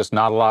there was just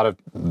not a lot of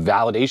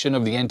validation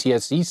of the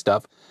NTSC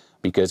stuff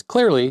because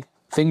clearly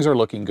things are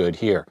looking good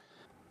here.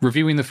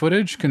 Reviewing the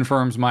footage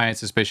confirms my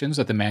suspicions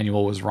that the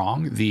manual was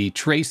wrong. The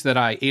trace that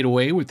I ate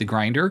away with the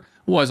grinder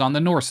was on the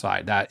north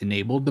side. That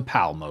enabled the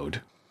PAL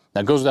mode.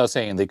 Now it goes without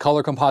saying, the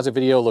color composite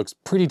video looks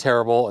pretty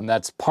terrible, and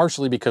that's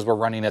partially because we're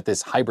running at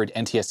this hybrid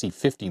NTSC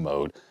 50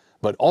 mode.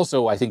 But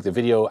also, I think the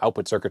video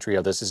output circuitry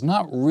of this is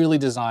not really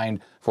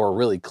designed for a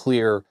really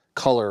clear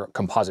color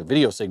composite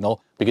video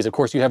signal, because of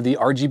course you have the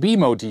RGB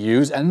mode to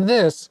use, and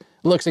this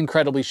looks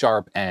incredibly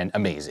sharp and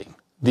amazing.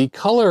 The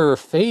color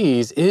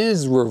phase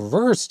is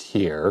reversed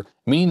here,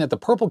 meaning that the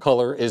purple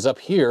color is up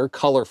here,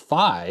 color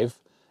 5,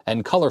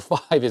 and color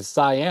 5 is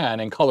cyan,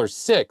 and color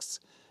 6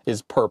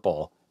 is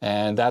purple,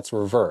 and that's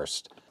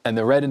reversed. And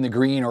the red and the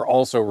green are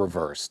also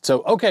reversed.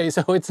 So, okay,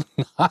 so it's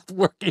not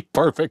working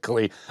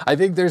perfectly. I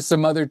think there's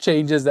some other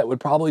changes that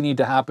would probably need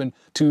to happen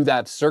to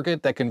that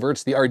circuit that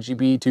converts the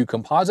RGB to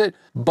composite,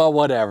 but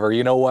whatever,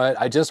 you know what?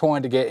 I just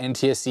wanted to get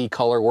NTSC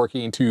color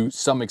working to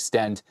some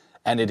extent,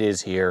 and it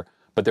is here.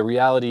 But the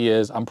reality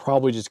is I'm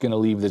probably just gonna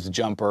leave this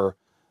jumper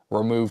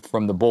removed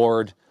from the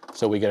board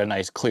so we get a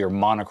nice clear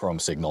monochrome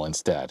signal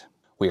instead.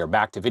 We are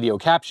back to video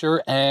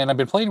capture, and I've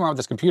been playing around with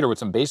this computer with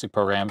some basic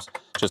programs,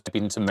 just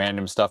typing some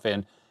random stuff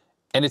in,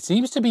 and it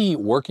seems to be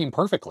working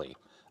perfectly.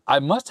 I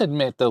must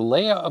admit the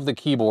layout of the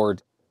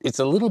keyboard, it's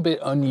a little bit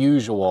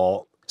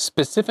unusual,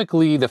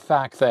 specifically the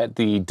fact that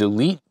the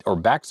delete or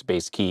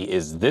backspace key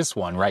is this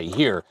one right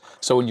here.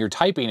 So when you're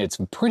typing, it's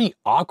pretty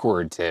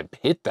awkward to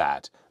hit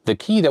that. The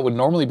key that would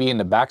normally be in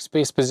the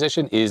backspace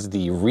position is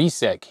the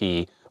reset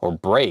key or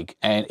break,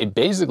 and it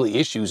basically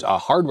issues a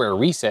hardware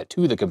reset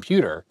to the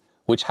computer,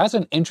 which has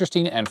an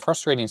interesting and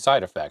frustrating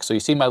side effect. So you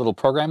see my little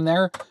program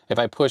there? If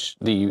I push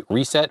the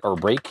reset or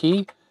break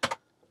key,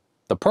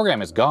 the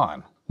program is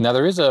gone. Now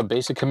there is a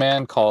basic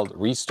command called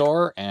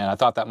restore, and I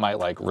thought that might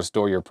like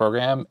restore your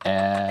program,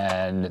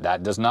 and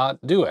that does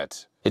not do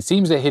it. It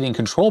seems that hitting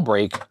control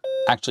break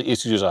actually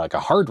issues like a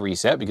hard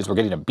reset because we're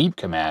getting a beep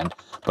command,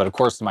 but of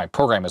course my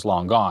program is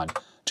long gone.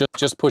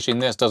 Just pushing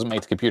this doesn't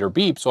make the computer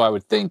beep, so I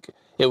would think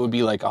it would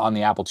be like on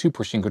the Apple II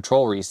pushing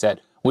control reset,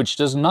 which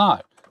does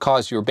not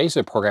cause your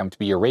basic program to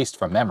be erased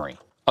from memory.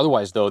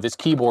 Otherwise though, this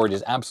keyboard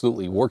is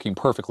absolutely working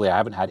perfectly. I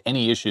haven't had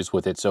any issues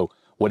with it, so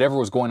whatever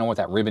was going on with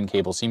that ribbon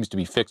cable seems to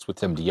be fixed with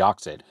some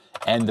Deoxit.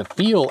 And the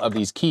feel of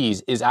these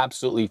keys is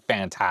absolutely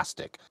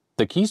fantastic.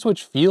 The key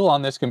switch feel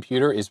on this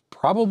computer is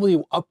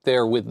probably up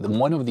there with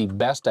one of the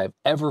best I've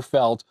ever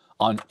felt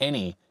on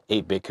any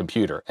 8-bit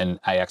computer. And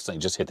I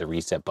accidentally just hit the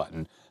reset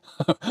button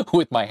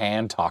with my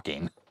hand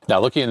talking.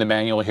 Now looking in the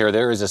manual here,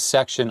 there is a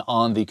section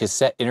on the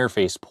cassette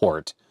interface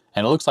port.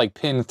 And it looks like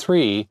pin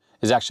 3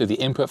 is actually the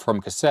input from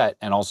cassette,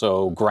 and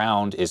also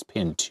ground is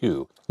pin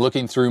 2.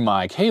 Looking through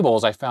my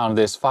cables, I found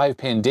this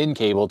 5-pin DIN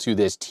cable to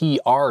this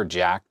TR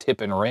jack, tip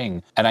and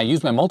ring, and I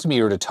used my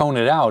multimeter to tone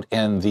it out,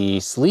 and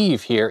the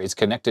sleeve here is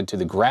connected to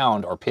the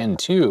ground, or pin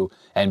 2,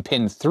 and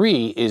pin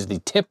 3 is the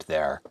tip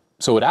there.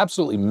 So it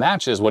absolutely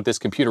matches what this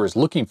computer is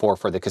looking for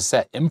the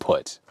cassette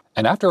input.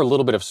 And after a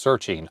little bit of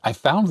searching, I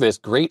found this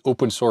great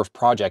open source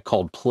project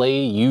called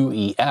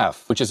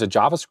PlayUEF, which is a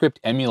JavaScript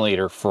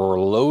emulator for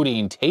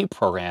loading tape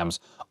programs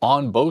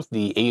on both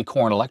the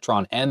Acorn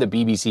Electron and the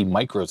BBC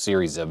Micro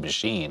series of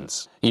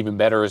machines. Even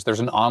better is there's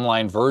an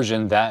online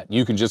version that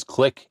you can just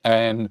click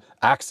and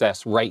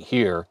access right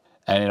here.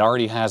 And it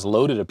already has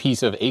loaded a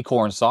piece of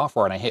Acorn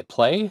software, and I hit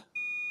play.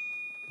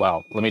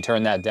 Well, let me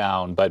turn that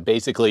down, but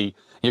basically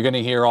you're gonna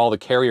hear all the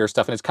carrier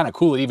stuff, and it's kind of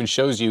cool. It even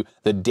shows you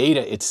the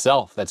data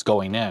itself that's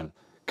going in.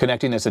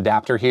 Connecting this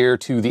adapter here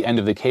to the end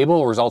of the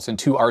cable results in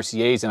 2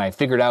 RCAs, and I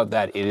figured out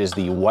that it is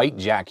the white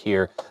jack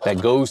here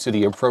that goes to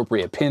the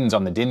appropriate pins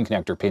on the DIN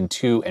connector, pin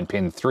 2 and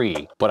pin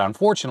 3. But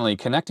unfortunately,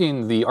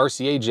 connecting the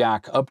RCA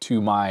jack up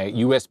to my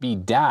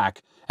USB DAC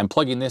and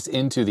plugging this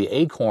into the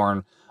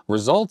Acorn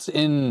results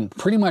in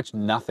pretty much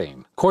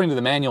nothing. According to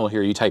the manual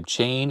here, you type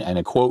chain and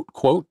a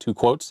quote, 2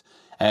 quotes,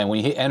 and when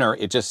you hit enter,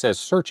 it just says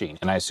searching,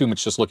 and I assume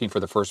it's just looking for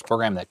the first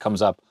program that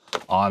comes up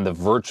on the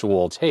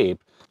virtual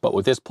tape. But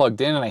with this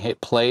plugged in and I hit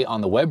play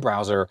on the web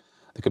browser,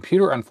 the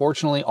computer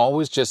unfortunately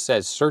always just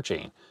says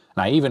searching.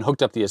 And I even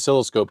hooked up the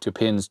oscilloscope to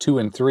pins 2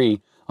 and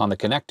 3 on the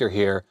connector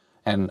here,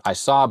 and I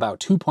saw about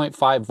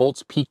 2.5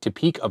 volts peak to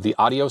peak of the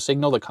audio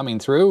signal that's coming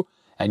through,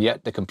 and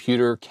yet the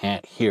computer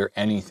can't hear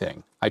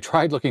anything. I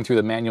tried looking through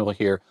the manual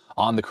here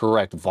on the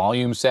correct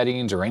volume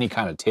settings or any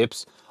kind of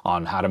tips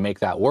on how to make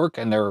that work,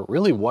 and there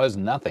really was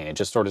nothing. It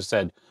just sort of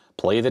said,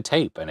 play the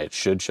tape, and it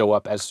should show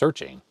up as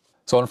searching.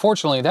 So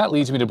unfortunately, that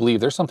leads me to believe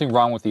there's something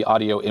wrong with the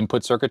audio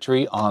input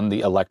circuitry on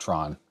the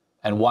Electron.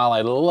 And while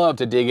I'd love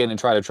to dig in and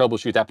try to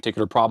troubleshoot that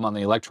particular problem on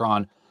the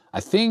Electron, I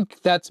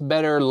think that's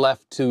better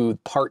left to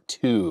part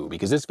 2,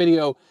 because this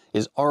video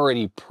is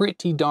already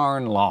pretty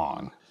darn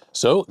long.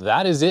 So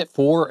that is it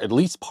for at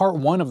least part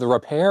 1 of the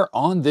repair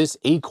on this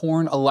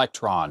Acorn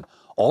Electron.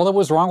 All that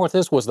was wrong with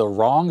this was the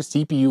wrong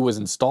CPU was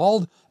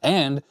installed,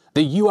 and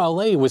the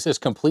ULA was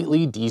just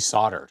completely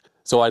desoldered.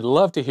 So I'd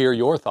love to hear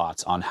your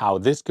thoughts on how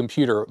this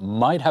computer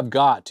might have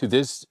got to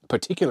this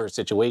particular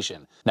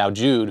situation. Now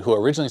Jude, who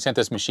originally sent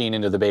this machine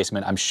into the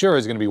basement, I'm sure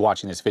is going to be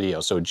watching this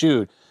video. So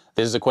Jude,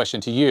 this is a question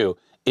to you.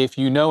 If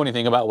you know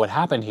anything about what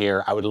happened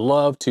here, I would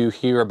love to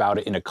hear about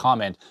it in a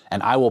comment,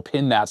 and I will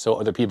pin that so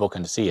other people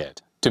can see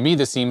it. To me,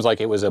 this seems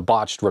like it was a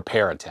botched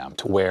repair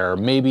attempt where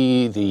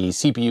maybe the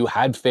CPU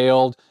had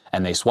failed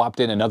and they swapped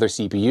in another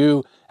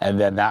CPU, and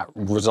then that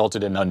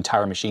resulted in an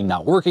entire machine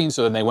not working.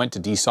 So then they went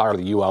to desolder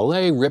the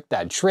ULA, ripped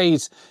that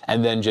trace,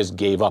 and then just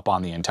gave up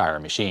on the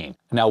entire machine.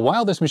 Now,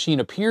 while this machine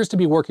appears to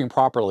be working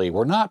properly,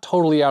 we're not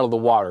totally out of the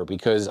water,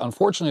 because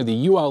unfortunately the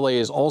ULA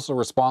is also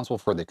responsible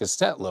for the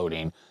cassette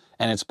loading,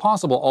 and it's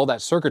possible all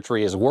that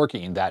circuitry is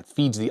working that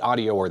feeds the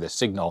audio or the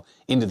signal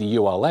into the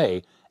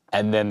ULA,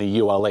 and then the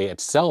ULA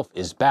itself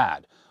is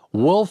bad.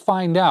 We'll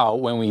find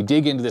out when we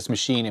dig into this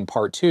machine in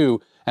part 2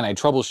 and I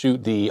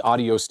troubleshoot the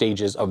audio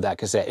stages of that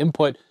cassette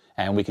input,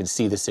 and we can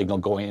see the signal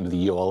going into the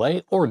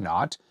ULA or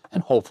not,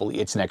 and hopefully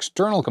it's an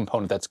external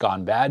component that's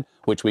gone bad,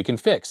 which we can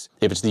fix.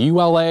 If it's the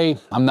ULA,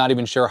 I'm not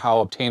even sure how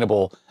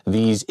obtainable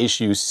these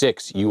issue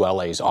 6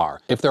 ULAs are.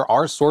 If there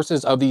are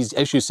sources of these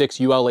issue 6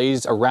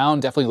 ULAs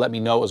around, definitely let me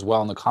know as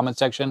well in the comment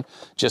section,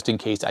 just in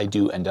case I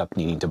do end up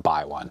needing to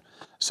buy one.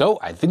 So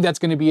I think that's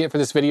gonna be it for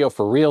this video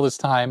for real this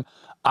time.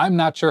 I'm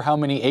not sure how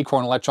many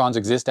Acorn Electrons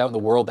exist out in the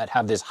world that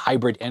have this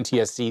hybrid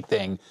NTSC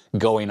thing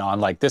going on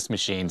like this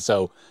machine,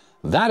 so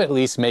that at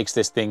least makes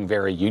this thing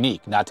very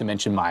unique, not to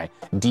mention my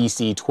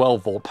DC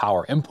 12 volt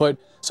power input,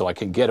 so I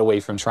can get away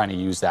from trying to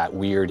use that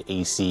weird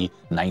AC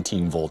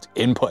 19 volt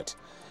input.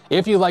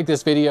 If you like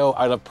this video,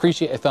 I'd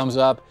appreciate a thumbs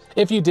up.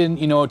 If you didn't,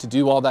 you know what to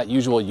do, all that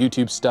usual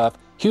YouTube stuff.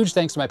 Huge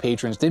thanks to my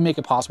patrons. They make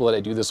it possible that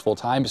I do this full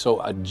time,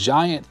 so a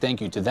giant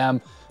thank you to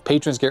them.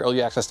 Patrons get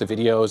early access to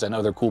videos and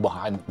other cool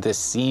behind the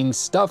scenes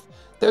stuff.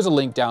 There's a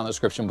link down in the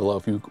description below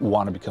if you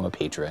want to become a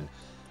patron.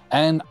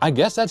 And I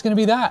guess that's gonna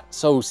be that.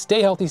 So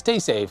stay healthy, stay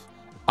safe.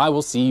 I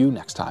will see you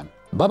next time.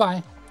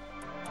 Bye-bye.